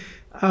reading,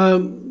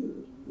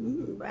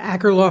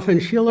 Akerlof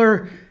and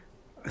Schiller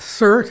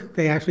assert,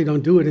 they actually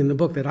don't do it in the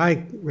book that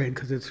I read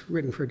because it's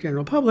written for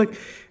general public,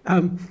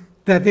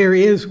 that there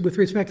is, with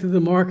respect to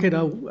the market,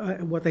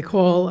 what they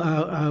call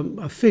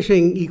a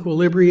fishing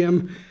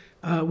equilibrium,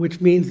 which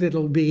that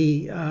it'll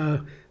be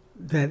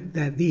that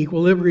the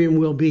equilibrium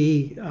will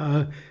be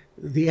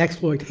the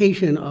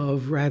exploitation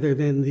of rather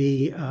than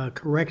the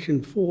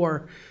correction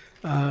for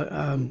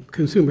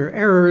consumer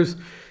errors.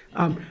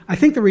 I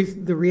think the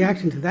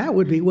reaction to that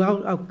would be,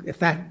 well, if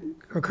that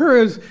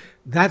occurs,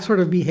 that sort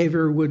of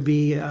behavior would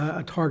be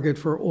a target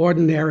for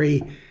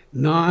ordinary,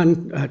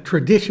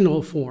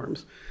 non-traditional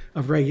forms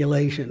of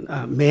regulation,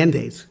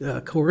 mandates,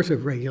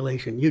 coercive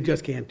regulation. You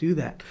just can't do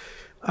that.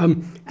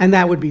 And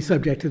that would be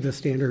subject to the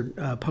standard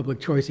public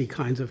choicey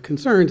kinds of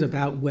concerns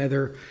about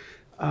whether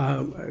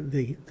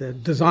the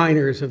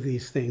designers of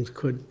these things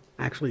could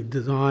actually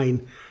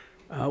design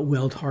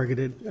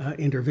well-targeted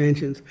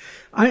interventions.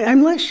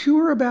 I'm less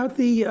sure about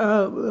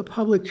the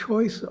public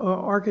choice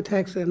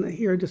architects, and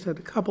here I just had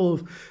a couple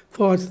of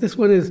thoughts. This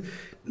one is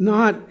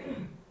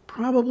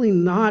probably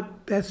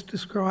not best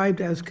described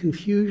as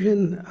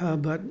confusion,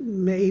 but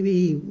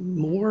maybe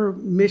more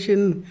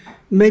mission,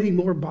 maybe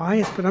more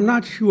bias, but I'm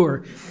not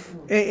sure.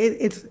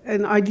 It's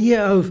an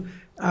idea of,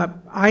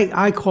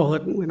 I call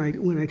it, when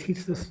I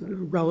teach this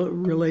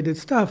related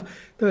stuff,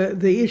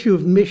 the issue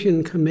of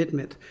mission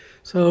commitment.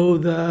 So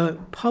the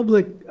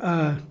public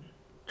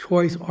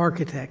choice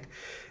architect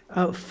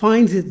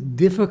finds it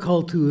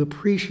difficult to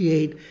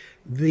appreciate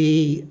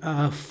the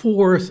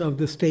force of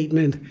the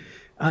statement,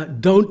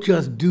 don't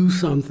just do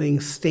something,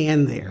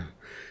 stand there.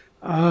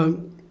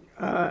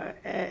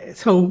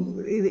 So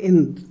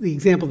in the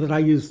example that I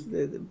use,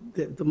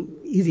 the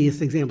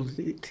easiest example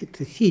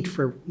to teach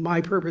for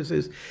my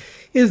purposes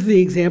is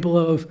the example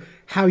of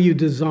how you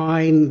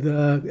design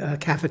the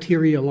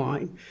cafeteria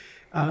line.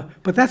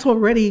 But that's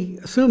already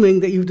assuming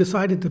that you've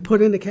decided to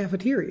put in a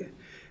cafeteria.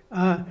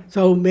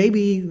 So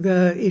maybe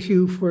the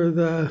issue for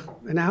the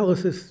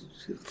analysis,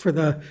 for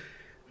the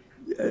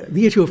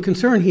issue of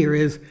concern here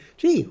is,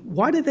 gee,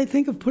 why did they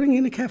think of putting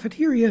in a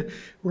cafeteria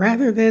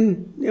rather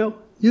than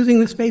using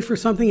the space for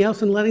something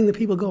else and letting the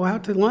people go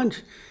out to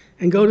lunch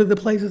and go to the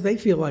places they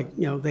feel like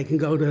they can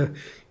go to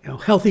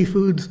healthy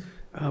foods,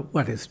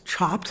 what is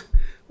Chopped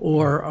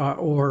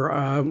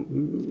or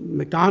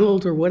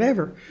McDonald's or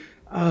whatever.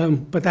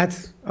 But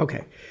that's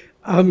okay.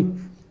 How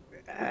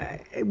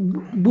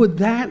would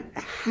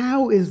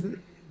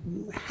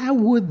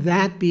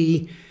that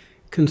be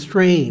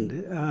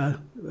constrained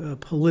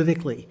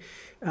politically.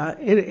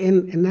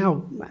 And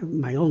now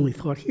my only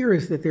thought here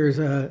is that there's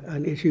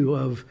an issue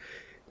of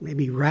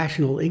maybe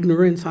rational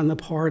ignorance on the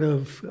part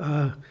of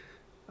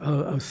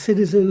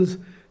citizens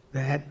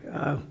that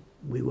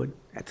we would,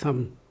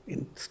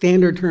 in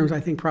standard terms, I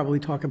think probably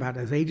talk about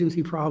as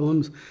agency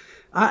problems.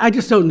 I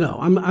just don't know.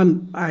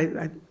 I'm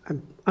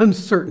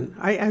uncertain.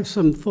 I have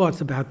some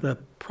thoughts about the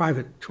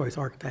private choice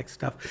architect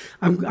stuff.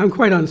 I'm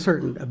quite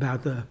uncertain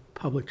about the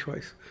public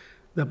choice,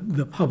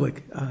 the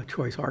public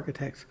choice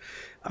architects.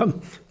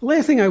 The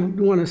last thing I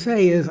want to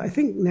say is I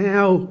think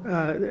now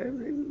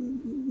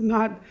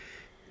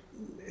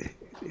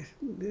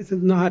this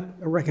is not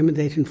a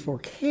recommendation for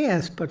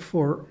Cass, but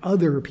for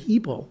other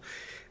people.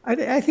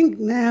 I think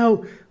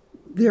now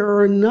there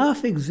are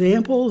enough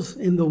examples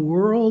in the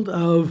world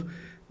of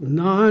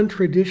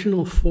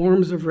non-traditional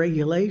forms of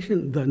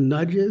regulation, the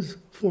nudges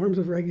forms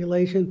of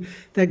regulation,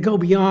 that go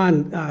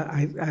beyond,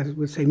 I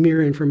would say,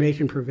 mere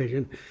information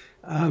provision.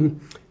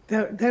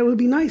 That would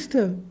be nice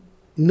to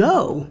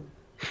know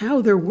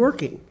how they're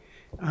working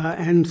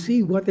and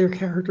see what their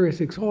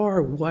characteristics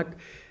are, what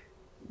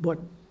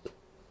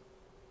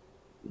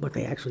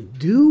they actually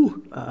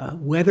do,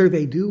 whether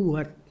they do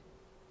what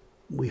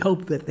we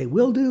hope that they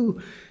will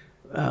do,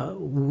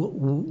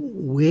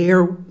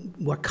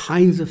 what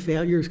kinds of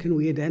failures can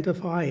we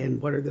identify,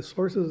 and what are the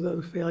sources of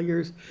those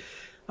failures.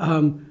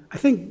 I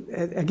think,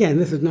 again,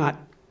 this is not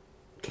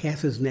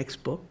Cass's next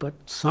book, but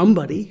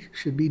somebody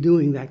should be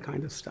doing that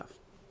kind of stuff.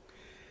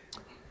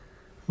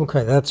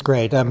 Okay, that's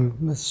great.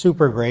 I'm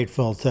super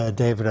grateful to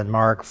David and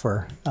Mark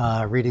for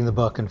reading the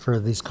book and for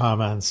these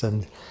comments.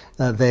 And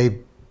they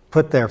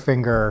put their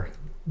finger,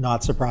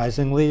 not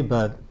surprisingly,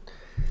 but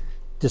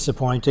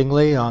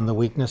disappointingly, on the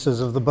weaknesses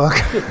of the book.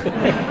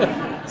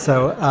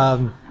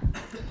 So,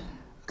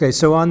 okay,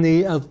 so on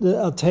the,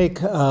 I'll take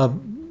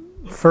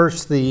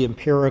first the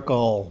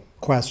empirical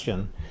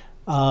question.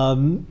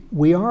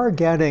 We are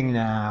getting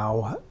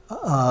now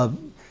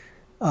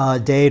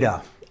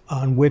data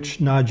on which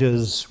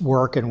nudges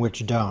work and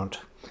which don't.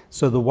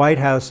 So the White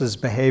House's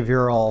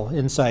Behavioral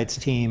Insights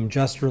team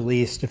just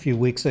released a few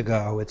weeks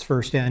ago its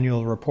first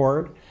annual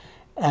report,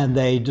 and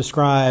they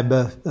describe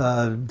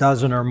a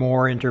dozen or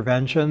more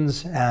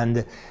interventions,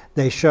 and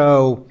they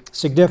show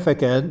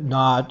significant,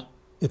 not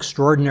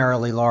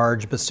extraordinarily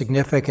large, but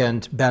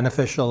significant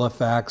beneficial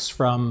effects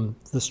from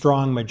the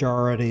strong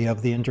majority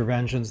of the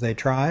interventions they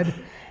tried.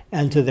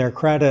 And to their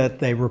credit,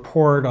 they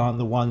report on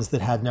the ones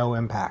that had no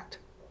impact.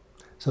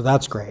 So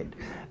that's great.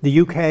 The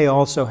UK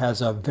also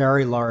has a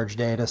very large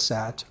data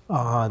set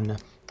on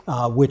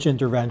which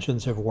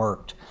interventions have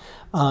worked.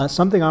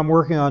 Something I'm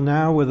working on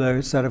now with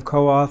a set of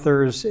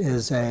co-authors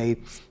is a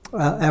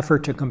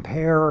effort to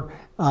compare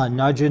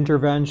nudge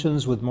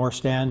interventions with more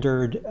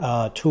standard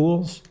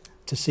tools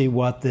to see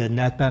what the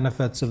net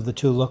benefits of the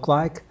two look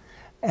like.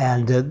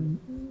 And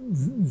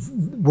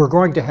we're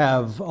going to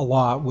have a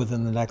lot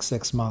within the next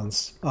 6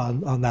 months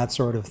on that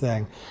sort of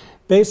thing.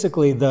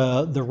 Basically,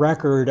 the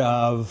record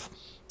of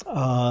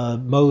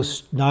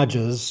most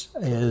nudges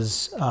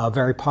is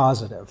very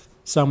positive,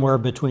 somewhere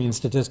between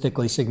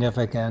statistically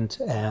significant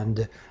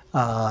and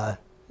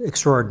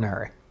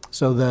extraordinary.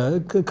 So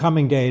the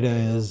coming data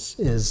is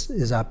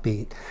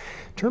upbeat.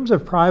 In terms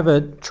of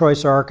private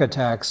choice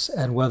architects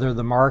and whether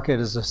the market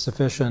is a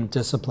sufficient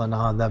discipline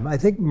on them, I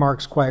think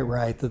Mark's quite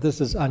right that this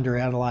is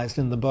underanalyzed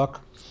in the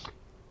book.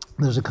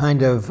 There's a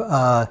kind of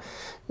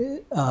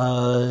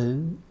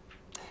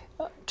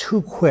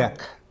too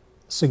quick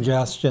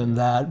suggestion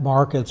that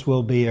markets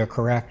will be a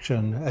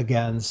correction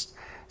against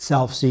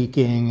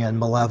self-seeking and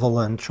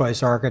malevolent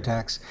choice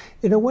architects.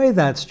 In a way,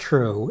 that's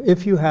true.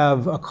 If you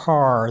have a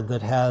car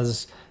that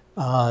has,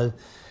 to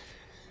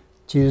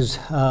use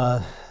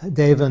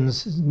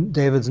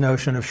David's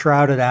notion of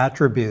shrouded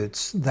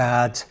attributes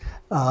that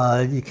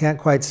you can't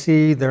quite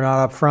see, they're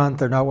not up front,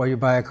 they're not what you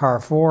buy a car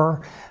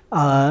for,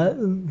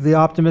 the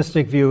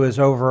optimistic view is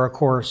over a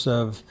course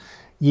of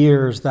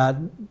years that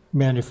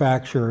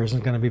manufacturer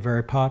isn't going to be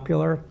very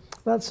popular.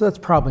 That's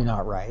probably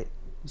not right.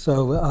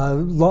 So a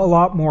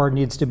lot more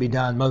needs to be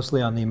done,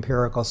 mostly on the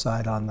empirical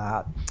side on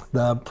that.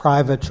 The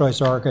private choice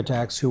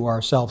architects who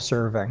are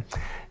self-serving.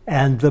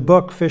 And the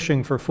book,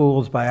 Fishing for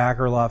Fools by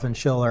Akerlof and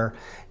Schiller,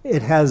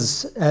 it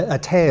has a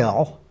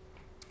tale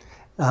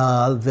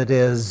that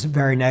is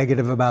very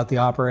negative about the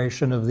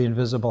operation of the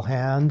invisible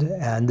hand.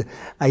 And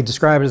I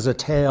describe it as a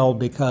tale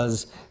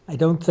because I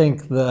don't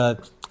think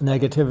the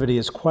negativity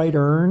is quite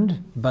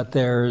earned, but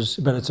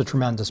it's a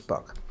tremendous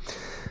book.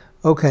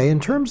 Okay, in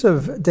terms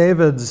of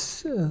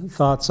David's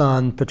thoughts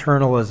on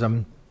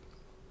paternalism,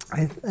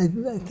 I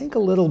think a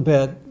little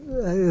bit,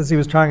 as he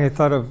was talking, I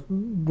thought of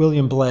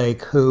William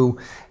Blake, who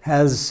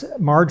has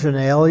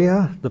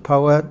Marginalia, the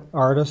poet,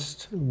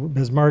 artist,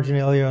 has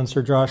Marginalia on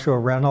Sir Joshua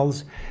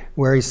Reynolds,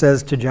 where he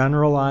says to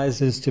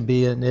generalize is to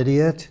be an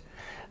idiot,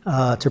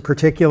 to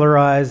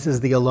particularize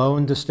is the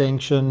alone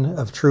distinction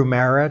of true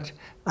merit.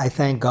 I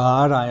thank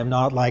God I am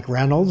not like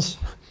Reynolds.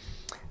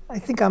 I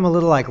think I'm a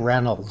little like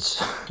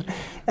Reynolds.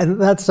 And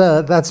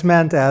that's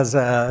meant as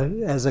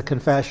a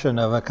confession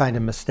of a kind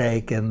of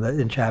mistake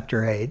in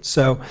chapter 8.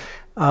 So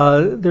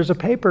there's a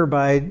paper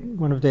by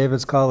one of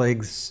David's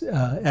colleagues,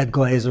 Ed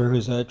Glaser,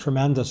 who's a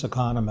tremendous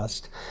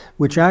economist,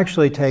 which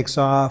actually takes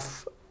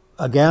off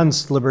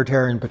against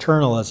libertarian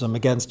paternalism,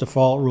 against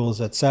default rules,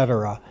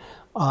 etc.,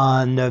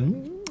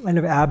 on kind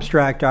of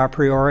abstract a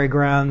priori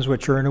grounds,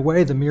 which are in a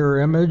way the mirror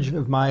image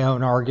of my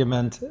own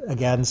argument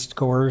against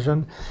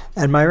coercion.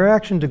 And my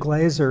reaction to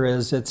Glaser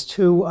is it's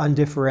too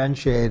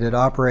undifferentiated,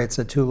 operates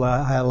at too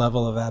high a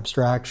level of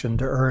abstraction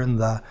to earn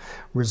the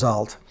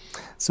result.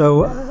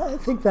 So I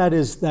think that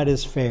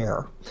is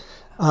fair.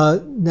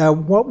 Now,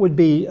 what would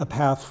be a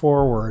path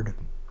forward?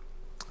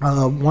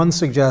 One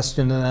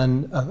suggestion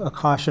and then a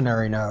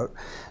cautionary note.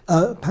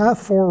 A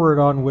path forward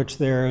on which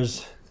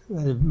there's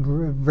a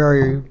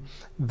very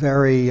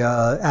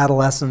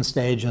adolescent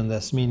stage in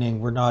this, meaning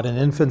we're not in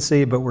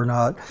infancy, but we're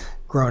not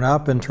grown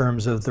up in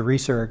terms of the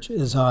research,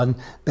 is on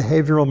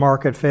behavioral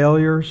market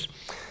failures,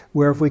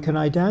 where if we can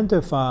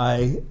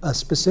identify a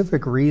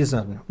specific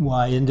reason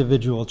why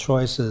individual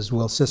choices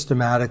will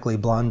systematically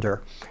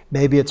blunder.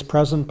 Maybe it's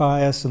present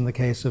bias in the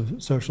case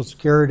of Social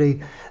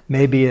Security,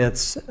 maybe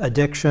it's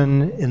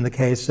addiction in the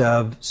case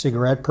of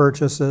cigarette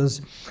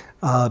purchases,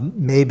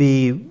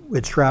 maybe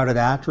it's shrouded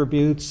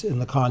attributes in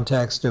the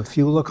context of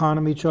fuel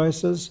economy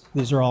choices.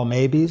 These are all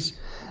maybes.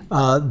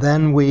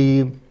 Then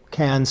we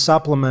can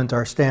supplement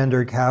our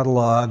standard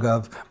catalog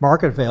of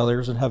market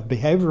failures and have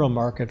behavioral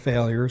market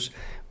failures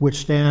which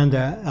stand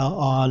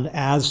on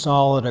as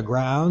solid a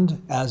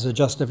ground as a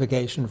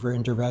justification for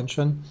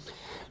intervention.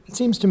 It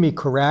seems to me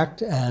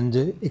correct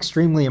and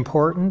extremely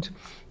important.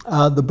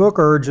 The book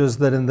urges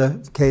that in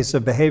the case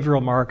of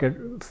behavioral market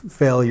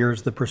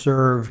failures, the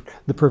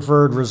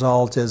preferred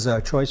result is a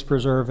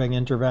choice-preserving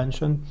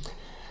intervention.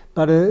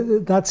 But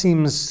that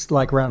seems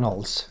like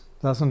Reynolds,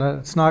 doesn't it?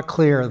 It's not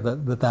clear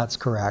that that's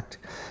correct.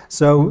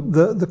 So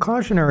the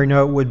cautionary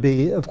note would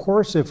be, of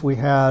course, if we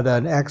had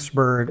an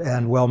expert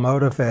and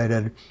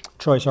well-motivated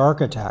choice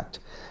architect,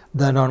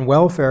 then on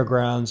welfare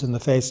grounds, in the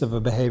face of a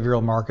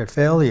behavioral market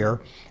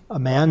failure, a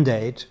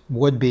mandate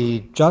would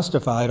be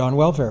justified on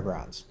welfare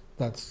grounds.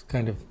 That's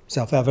kind of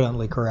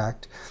self-evidently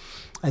correct.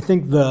 I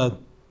think the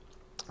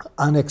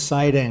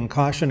unexciting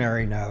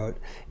cautionary note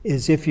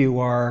is if you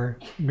are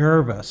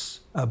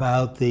nervous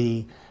about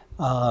the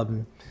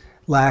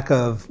lack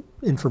of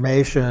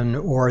information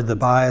or the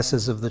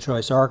biases of the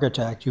choice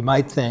architect, you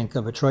might think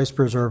of a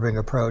choice-preserving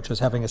approach as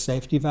having a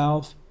safety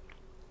valve.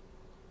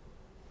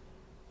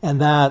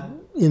 And that,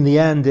 in the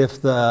end,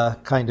 if the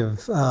kind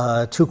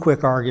of too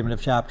quick argument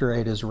of Chapter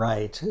 8 is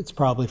right, it's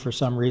probably for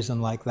some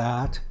reason like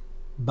that.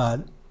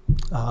 But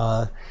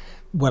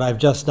what I've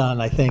just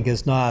done, I think,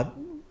 is not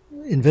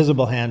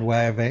invisible hand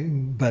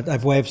waving, but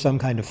I've waved some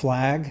kind of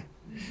flag.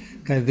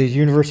 Kind of the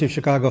University of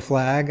Chicago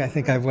flag, I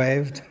think I've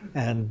waved,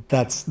 and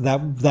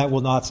that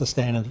will not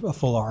sustain a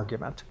full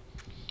argument.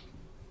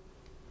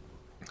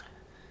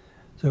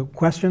 So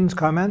questions,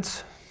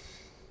 comments?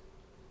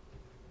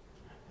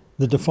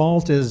 The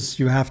default is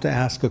you have to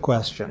ask a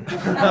question.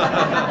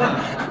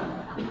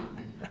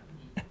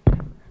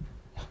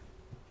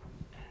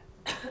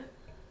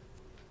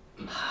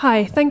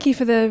 Hi, thank you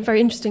for the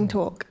very interesting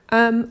talk.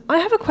 I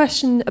have a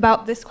question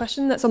about this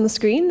question that's on the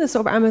screen, the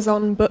sort of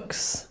Amazon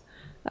Books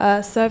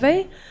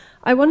survey.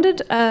 I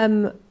wondered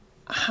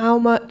how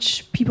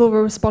much people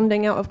were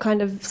responding out of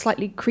kind of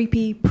slightly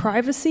creepy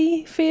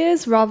privacy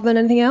fears rather than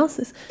anything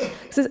else.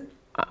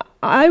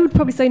 I would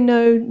probably say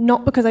no,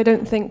 not because I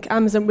don't think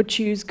Amazon would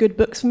choose good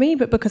books for me,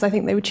 but because I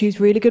think they would choose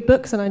really good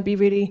books, and I'd be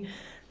really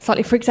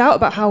slightly freaked out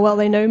about how well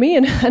they know me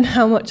and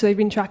how much they've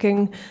been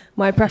tracking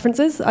my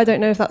preferences. I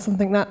don't know if that's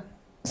something that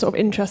sort of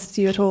interests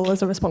you at all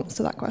as a response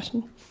to that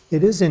question.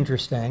 It is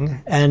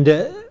interesting,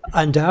 and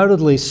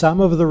undoubtedly some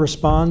of the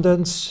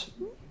respondents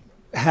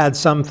had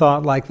some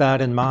thought like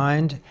that in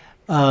mind.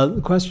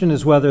 The question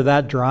is whether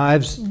that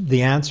drives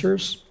the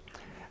answers.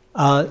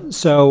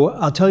 So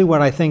I'll tell you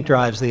what I think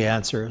drives the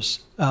answers,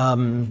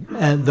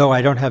 and though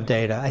I don't have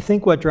data. I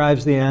think what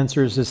drives the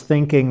answers is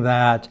thinking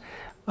that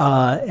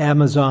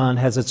Amazon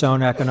has its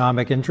own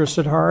economic interest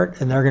at heart,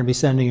 and they're going to be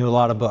sending you a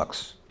lot of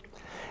books.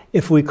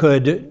 If we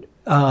could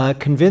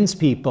convince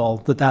people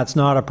that that's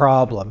not a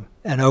problem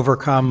and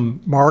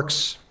overcome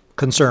Mark's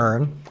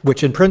concern,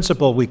 which in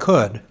principle we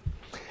could,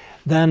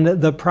 then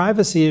the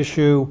privacy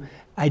issue,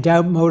 I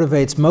doubt,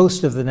 motivates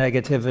most of the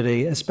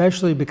negativity,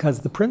 especially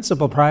because the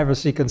principal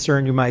privacy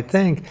concern you might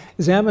think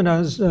is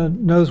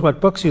Amazon knows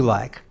what books you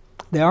like.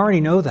 They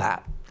already know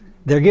that.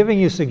 They're giving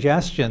you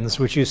suggestions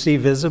which you see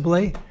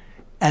visibly,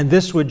 and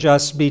this would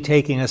just be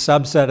taking a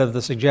subset of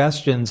the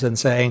suggestions and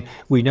saying,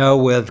 we know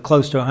with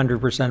close to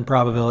 100%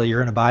 probability you're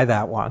going to buy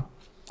that one.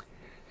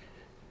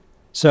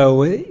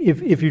 So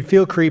if you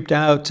feel creeped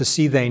out to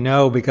see they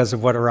know because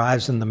of what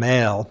arrives in the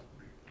mail,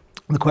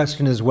 the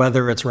question is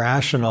whether it's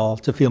rational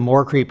to feel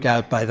more creeped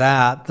out by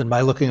that than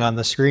by looking on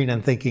the screen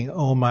and thinking,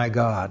 oh my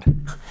God.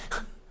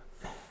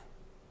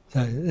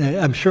 So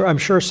I'm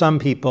sure some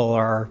people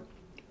are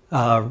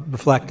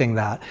reflecting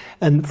that.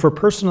 And for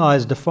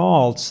personalized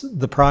defaults,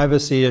 the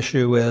privacy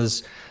issue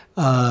is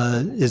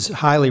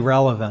highly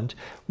relevant.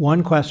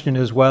 One question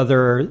is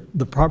whether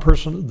the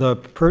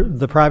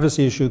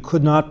privacy issue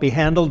could not be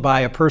handled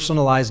by a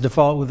personalized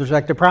default with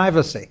respect to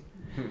privacy.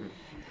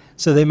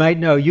 So they might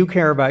know you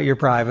care about your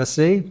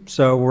privacy,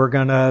 so we're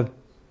going to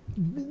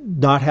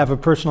not have a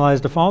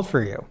personalized default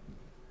for you.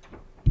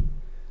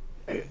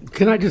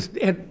 Can I just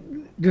add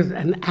just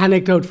an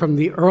anecdote from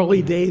the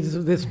early days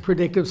of this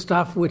predictive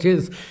stuff, which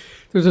is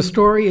there's a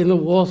story in the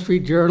Wall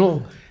Street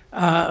Journal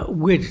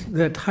which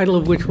the title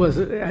of which was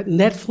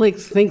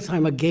Netflix Thinks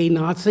I'm a Gay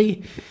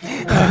Nazi,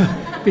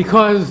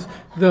 because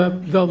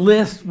the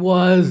list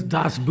was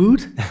Das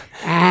Boot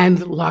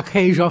and La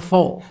Cage aux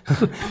Folles.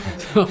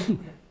 So.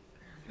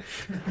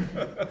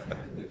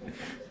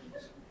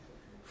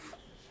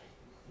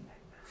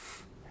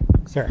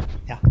 Sir,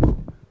 yeah.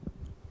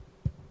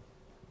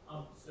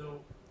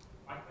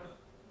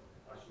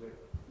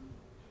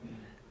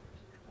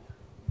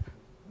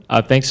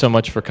 Thanks so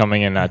much for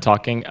coming and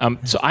talking.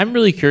 So I'm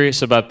really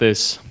curious about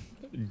this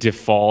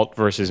default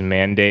versus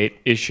mandate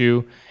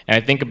issue,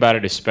 and I think about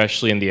it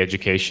especially in the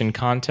education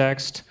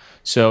context.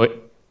 So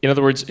in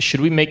other words,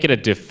 should we make it a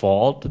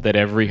default that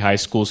every high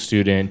school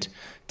student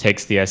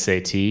takes the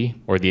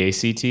SAT or the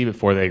ACT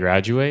before they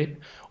graduate,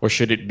 or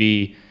should it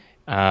be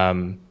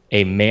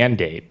a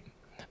mandate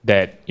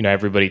that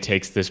everybody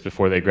takes this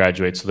before they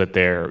graduate so that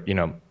they're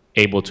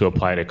able to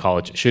apply to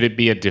college? Should it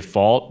be a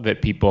default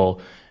that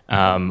people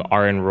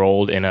are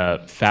enrolled in a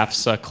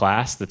FAFSA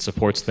class that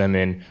supports them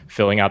in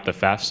filling out the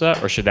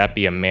FAFSA, or should that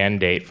be a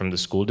mandate from the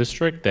school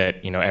district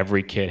that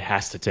every kid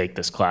has to take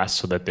this class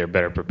so that they're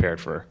better prepared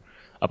for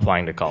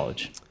applying to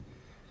college?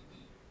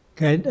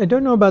 Okay, I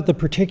don't know about the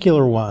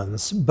particular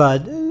ones,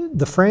 but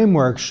the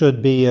framework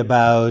should be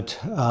about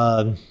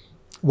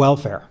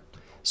welfare.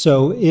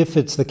 So if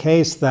it's the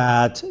case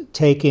that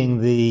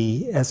taking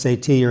the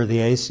SAT or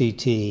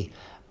the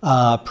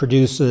ACT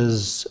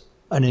produces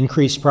an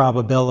increased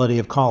probability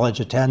of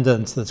college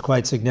attendance that's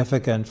quite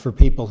significant for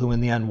people who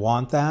in the end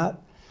want that,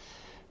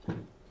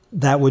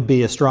 that would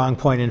be a strong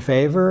point in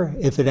favor.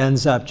 If it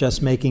ends up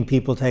just making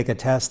people take a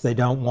test they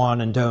don't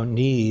want and don't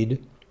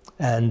need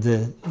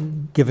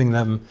and giving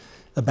them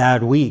a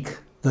bad week,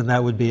 then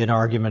that would be an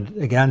argument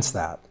against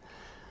that.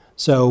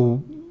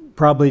 So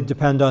probably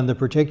depend on the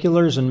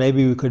particulars, and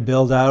maybe we could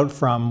build out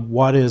from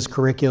what is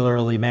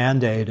curricularly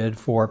mandated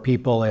for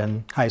people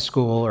in high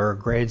school or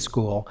grade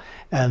school,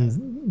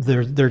 and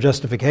their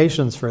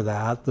justifications for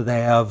that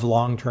they have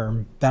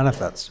long-term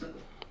benefits.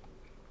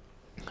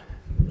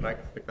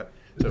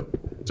 So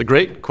it's a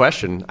great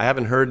question. I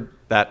haven't heard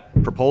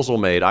that proposal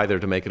made either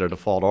to make it a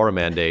default or a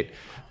mandate,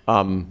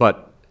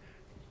 but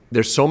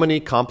there's so many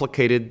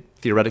complicated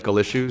theoretical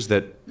issues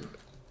that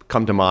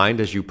come to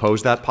mind as you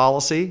pose that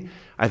policy.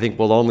 I think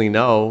we'll only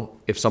know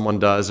if someone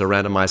does a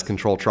randomized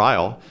control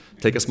trial.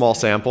 Take a small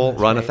sample,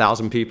 run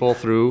 1,000 people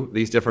through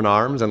these different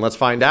arms, and let's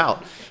find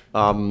out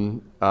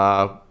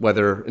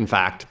whether, in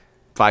fact,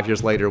 5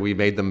 years later we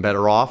made them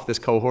better off, this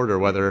cohort, or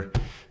whether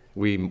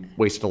we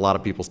wasted a lot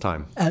of people's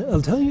time.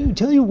 I'll tell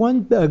you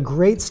one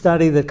great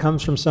study that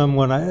comes from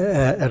someone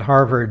at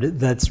Harvard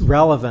that's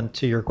relevant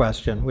to your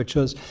question, which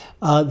was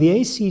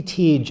the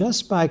ACT,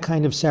 just by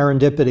kind of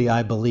serendipity,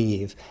 I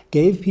believe,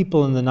 gave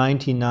people in the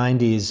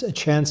 1990s a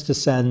chance to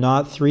send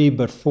not 3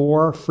 but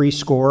 4 free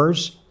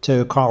scores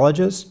to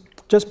colleges.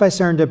 Just by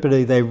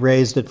serendipity, they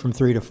raised it from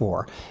 3 to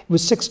 4. It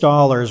was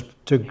 $6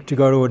 to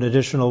go to an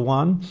additional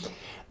one.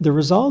 The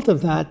result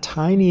of that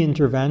tiny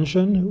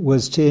intervention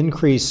was to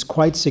increase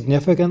quite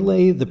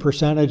significantly the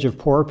percentage of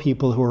poor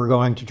people who were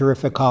going to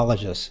terrific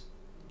colleges.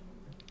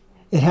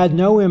 It had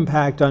no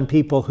impact on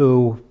people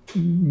who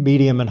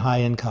medium and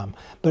high income,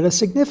 but a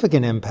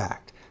significant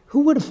impact. Who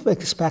would have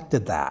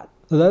expected that?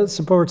 So that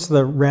supports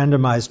the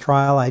randomized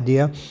trial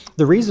idea.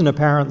 The reason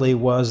apparently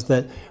was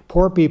that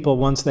poor people,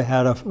 once they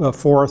had a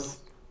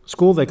fourth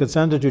school they could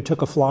send it to,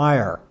 took a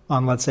flyer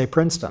on, let's say,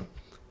 Princeton,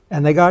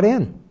 and they got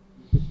in.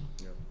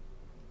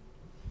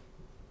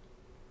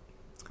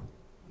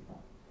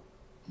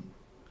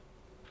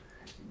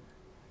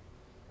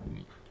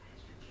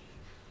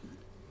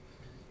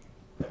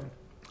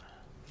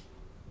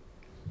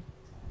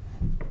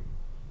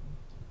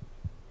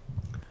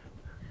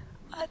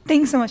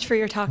 Thanks so much for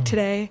your talk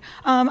today.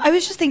 I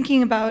was just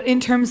thinking about,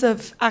 in terms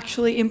of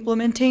actually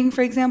implementing,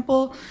 for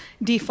example,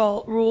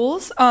 default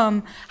rules,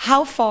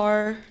 how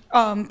far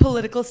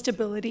political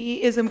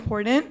stability is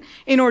important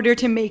in order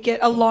to make it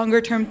a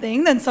longer term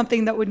thing than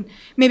something that would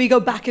maybe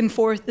go back and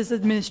forth as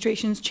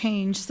administrations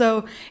change.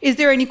 So is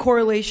there any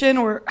correlation,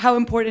 or how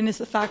important is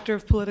the factor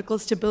of political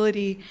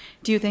stability,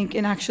 do you think,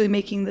 in actually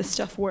making this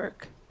stuff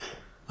work?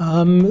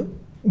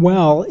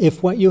 Well,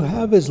 if what you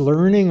have is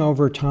learning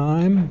over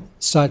time,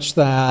 such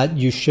that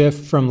you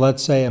shift from,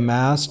 let's say, a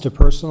mass to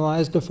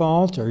personalized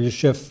default, or you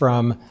shift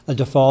from a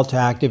default to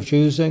active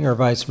choosing, or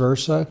vice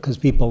versa, because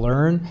people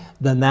learn,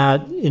 then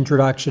that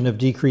introduction of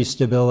decreased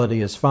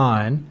stability is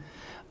fine.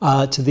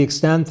 To the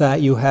extent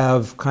that you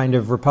have kind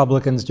of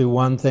Republicans do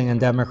one thing and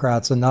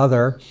Democrats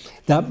another,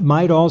 that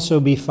might also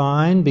be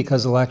fine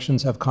because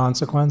elections have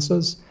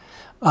consequences.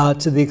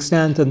 To the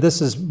extent, and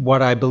this is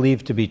what I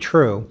believe to be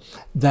true,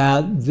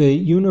 that the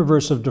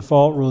universe of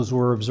default rules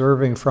we're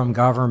observing from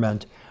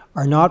government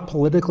are not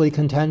politically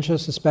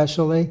contentious,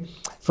 especially.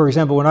 For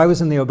example, when I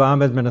was in the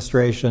Obama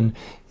administration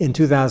in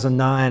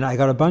 2009, I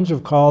got a bunch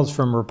of calls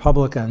from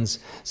Republicans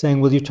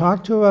saying, will you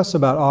talk to us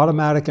about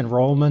automatic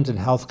enrollment in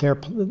health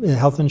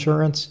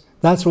insurance?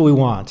 That's what we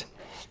want.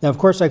 Now, of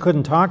course, I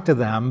couldn't talk to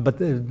them, but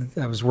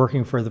I was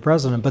working for the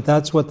president, but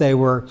that's what they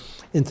were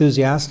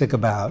enthusiastic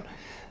about.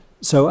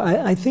 So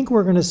I think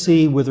we're going to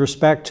see, with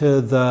respect to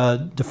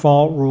the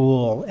default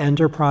rule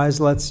enterprise,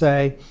 let's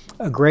say,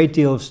 a great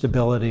deal of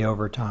stability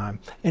over time.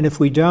 And if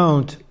we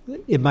don't,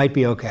 it might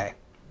be okay.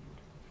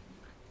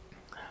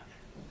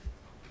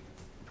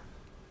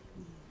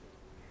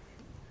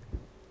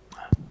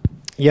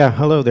 Yeah,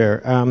 hello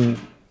there.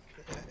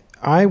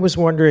 I was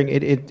wondering,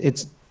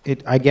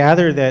 I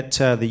gather that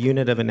the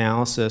unit of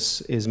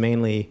analysis is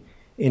mainly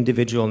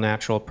individual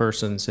natural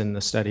persons in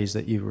the studies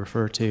that you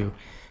refer to.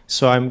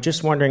 So I'm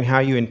just wondering how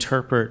you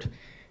interpret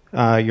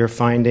your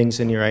findings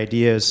and your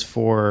ideas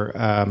for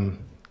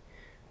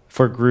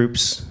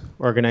groups,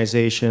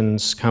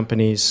 organizations,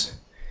 companies,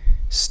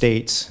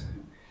 states,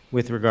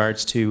 with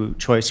regards to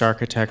choice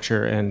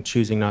architecture and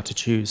choosing not to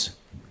choose.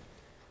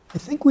 I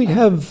think we'd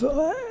have,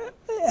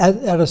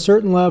 at a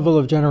certain level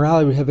of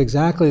generality, we'd have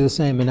exactly the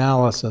same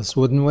analysis,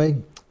 wouldn't we?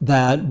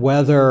 That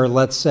whether,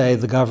 let's say,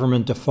 the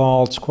government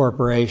defaults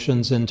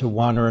corporations into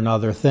one or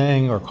another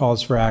thing or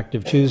calls for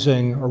active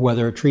choosing, or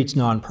whether it treats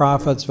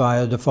nonprofits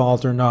via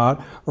default or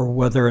not, or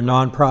whether a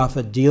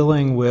nonprofit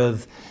dealing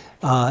with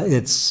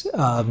its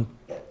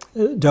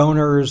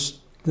donors,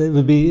 it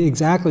would be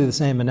exactly the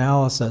same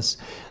analysis.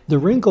 The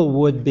wrinkle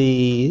would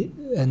be,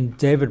 and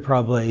David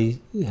probably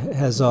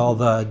has all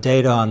the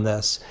data on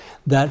this,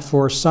 that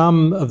for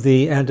some of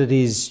the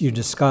entities you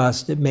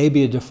discussed, it may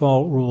be a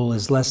default rule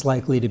is less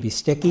likely to be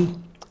sticky,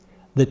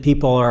 that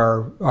people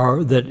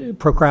that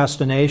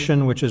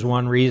procrastination, which is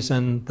one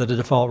reason that a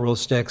default rule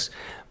sticks,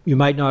 you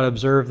might not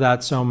observe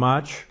that so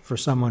much for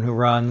someone who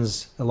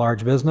runs a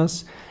large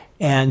business.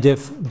 And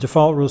if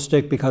default rules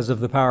stick because of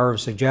the power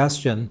of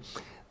suggestion,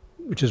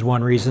 which is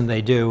one reason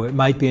they do, it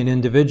might be an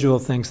individual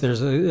thinks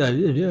there's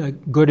a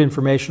good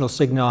informational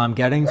signal I'm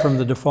getting from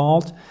the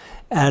default,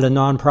 and a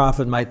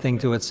nonprofit might think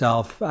to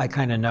itself, I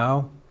kind of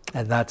know,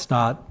 and that's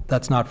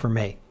not for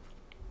me.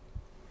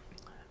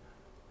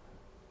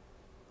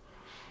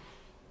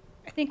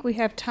 I think we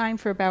have time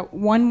for about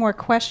one more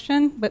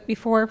question, but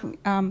before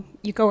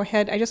you go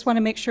ahead, I just want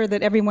to make sure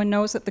that everyone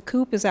knows that the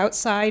Coop is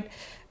outside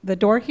the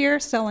door here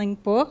selling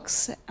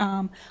books.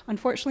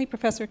 Unfortunately,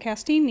 Professor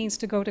Castine needs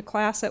to go to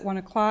class at 1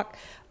 o'clock,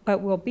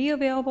 but will be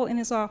available in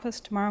his office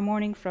tomorrow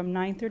morning from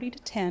 9:30 to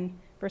 10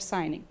 for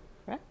signing.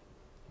 Correct?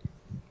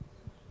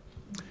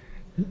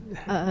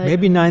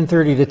 Maybe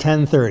 9:30 to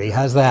 10:30.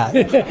 How's that?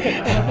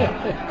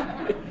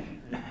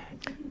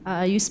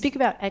 You speak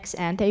about ex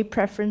ante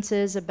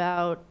preferences,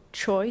 about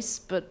choice,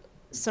 but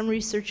some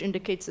research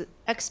indicates that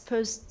ex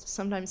post,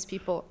 sometimes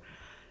people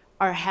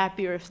are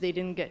happier if they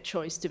didn't get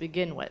choice to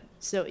begin with.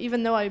 So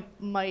even though I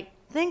might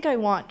think I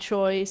want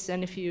choice,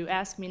 and if you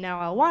ask me now,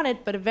 I'll want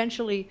it, but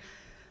eventually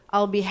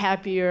I'll be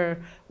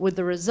happier with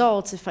the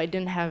results if I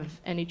didn't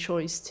have any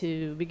choice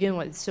to begin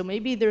with. So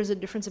maybe there's a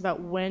difference about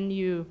when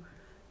you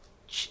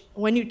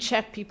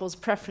check people's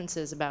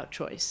preferences about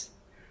choice.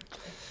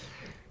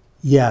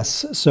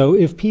 Yes, so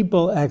if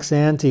people ex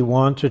ante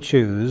want to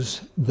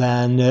choose,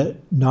 then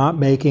not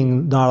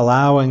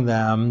allowing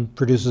them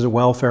produces a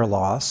welfare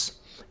loss.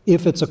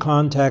 If it's a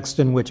context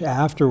in which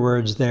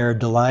afterwards they're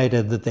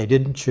delighted that they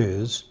didn't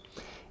choose,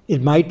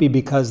 it might be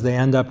because they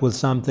end up with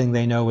something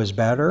they know is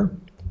better,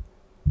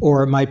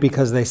 or it might be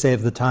because they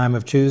save the time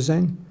of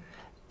choosing.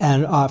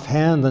 And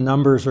offhand, the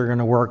numbers are going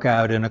to work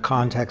out in a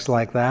context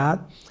like that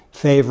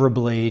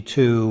favorably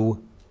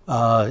to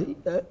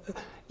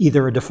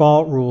either a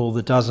default rule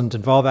that doesn't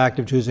involve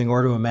active choosing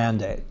or to a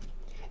mandate.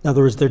 In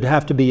other words, there'd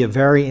have to be a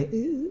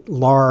very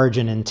large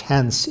and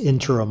intense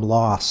interim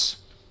loss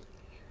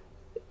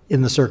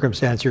in the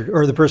circumstance,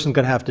 or the person's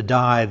going to have to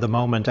die the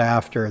moment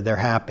after they're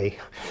happy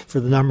for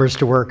the numbers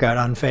to work out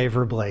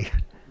unfavorably.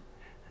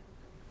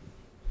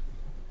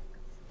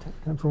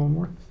 Time for one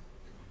more?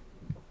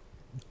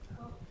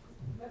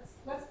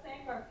 Let's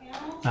thank our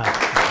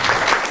panel.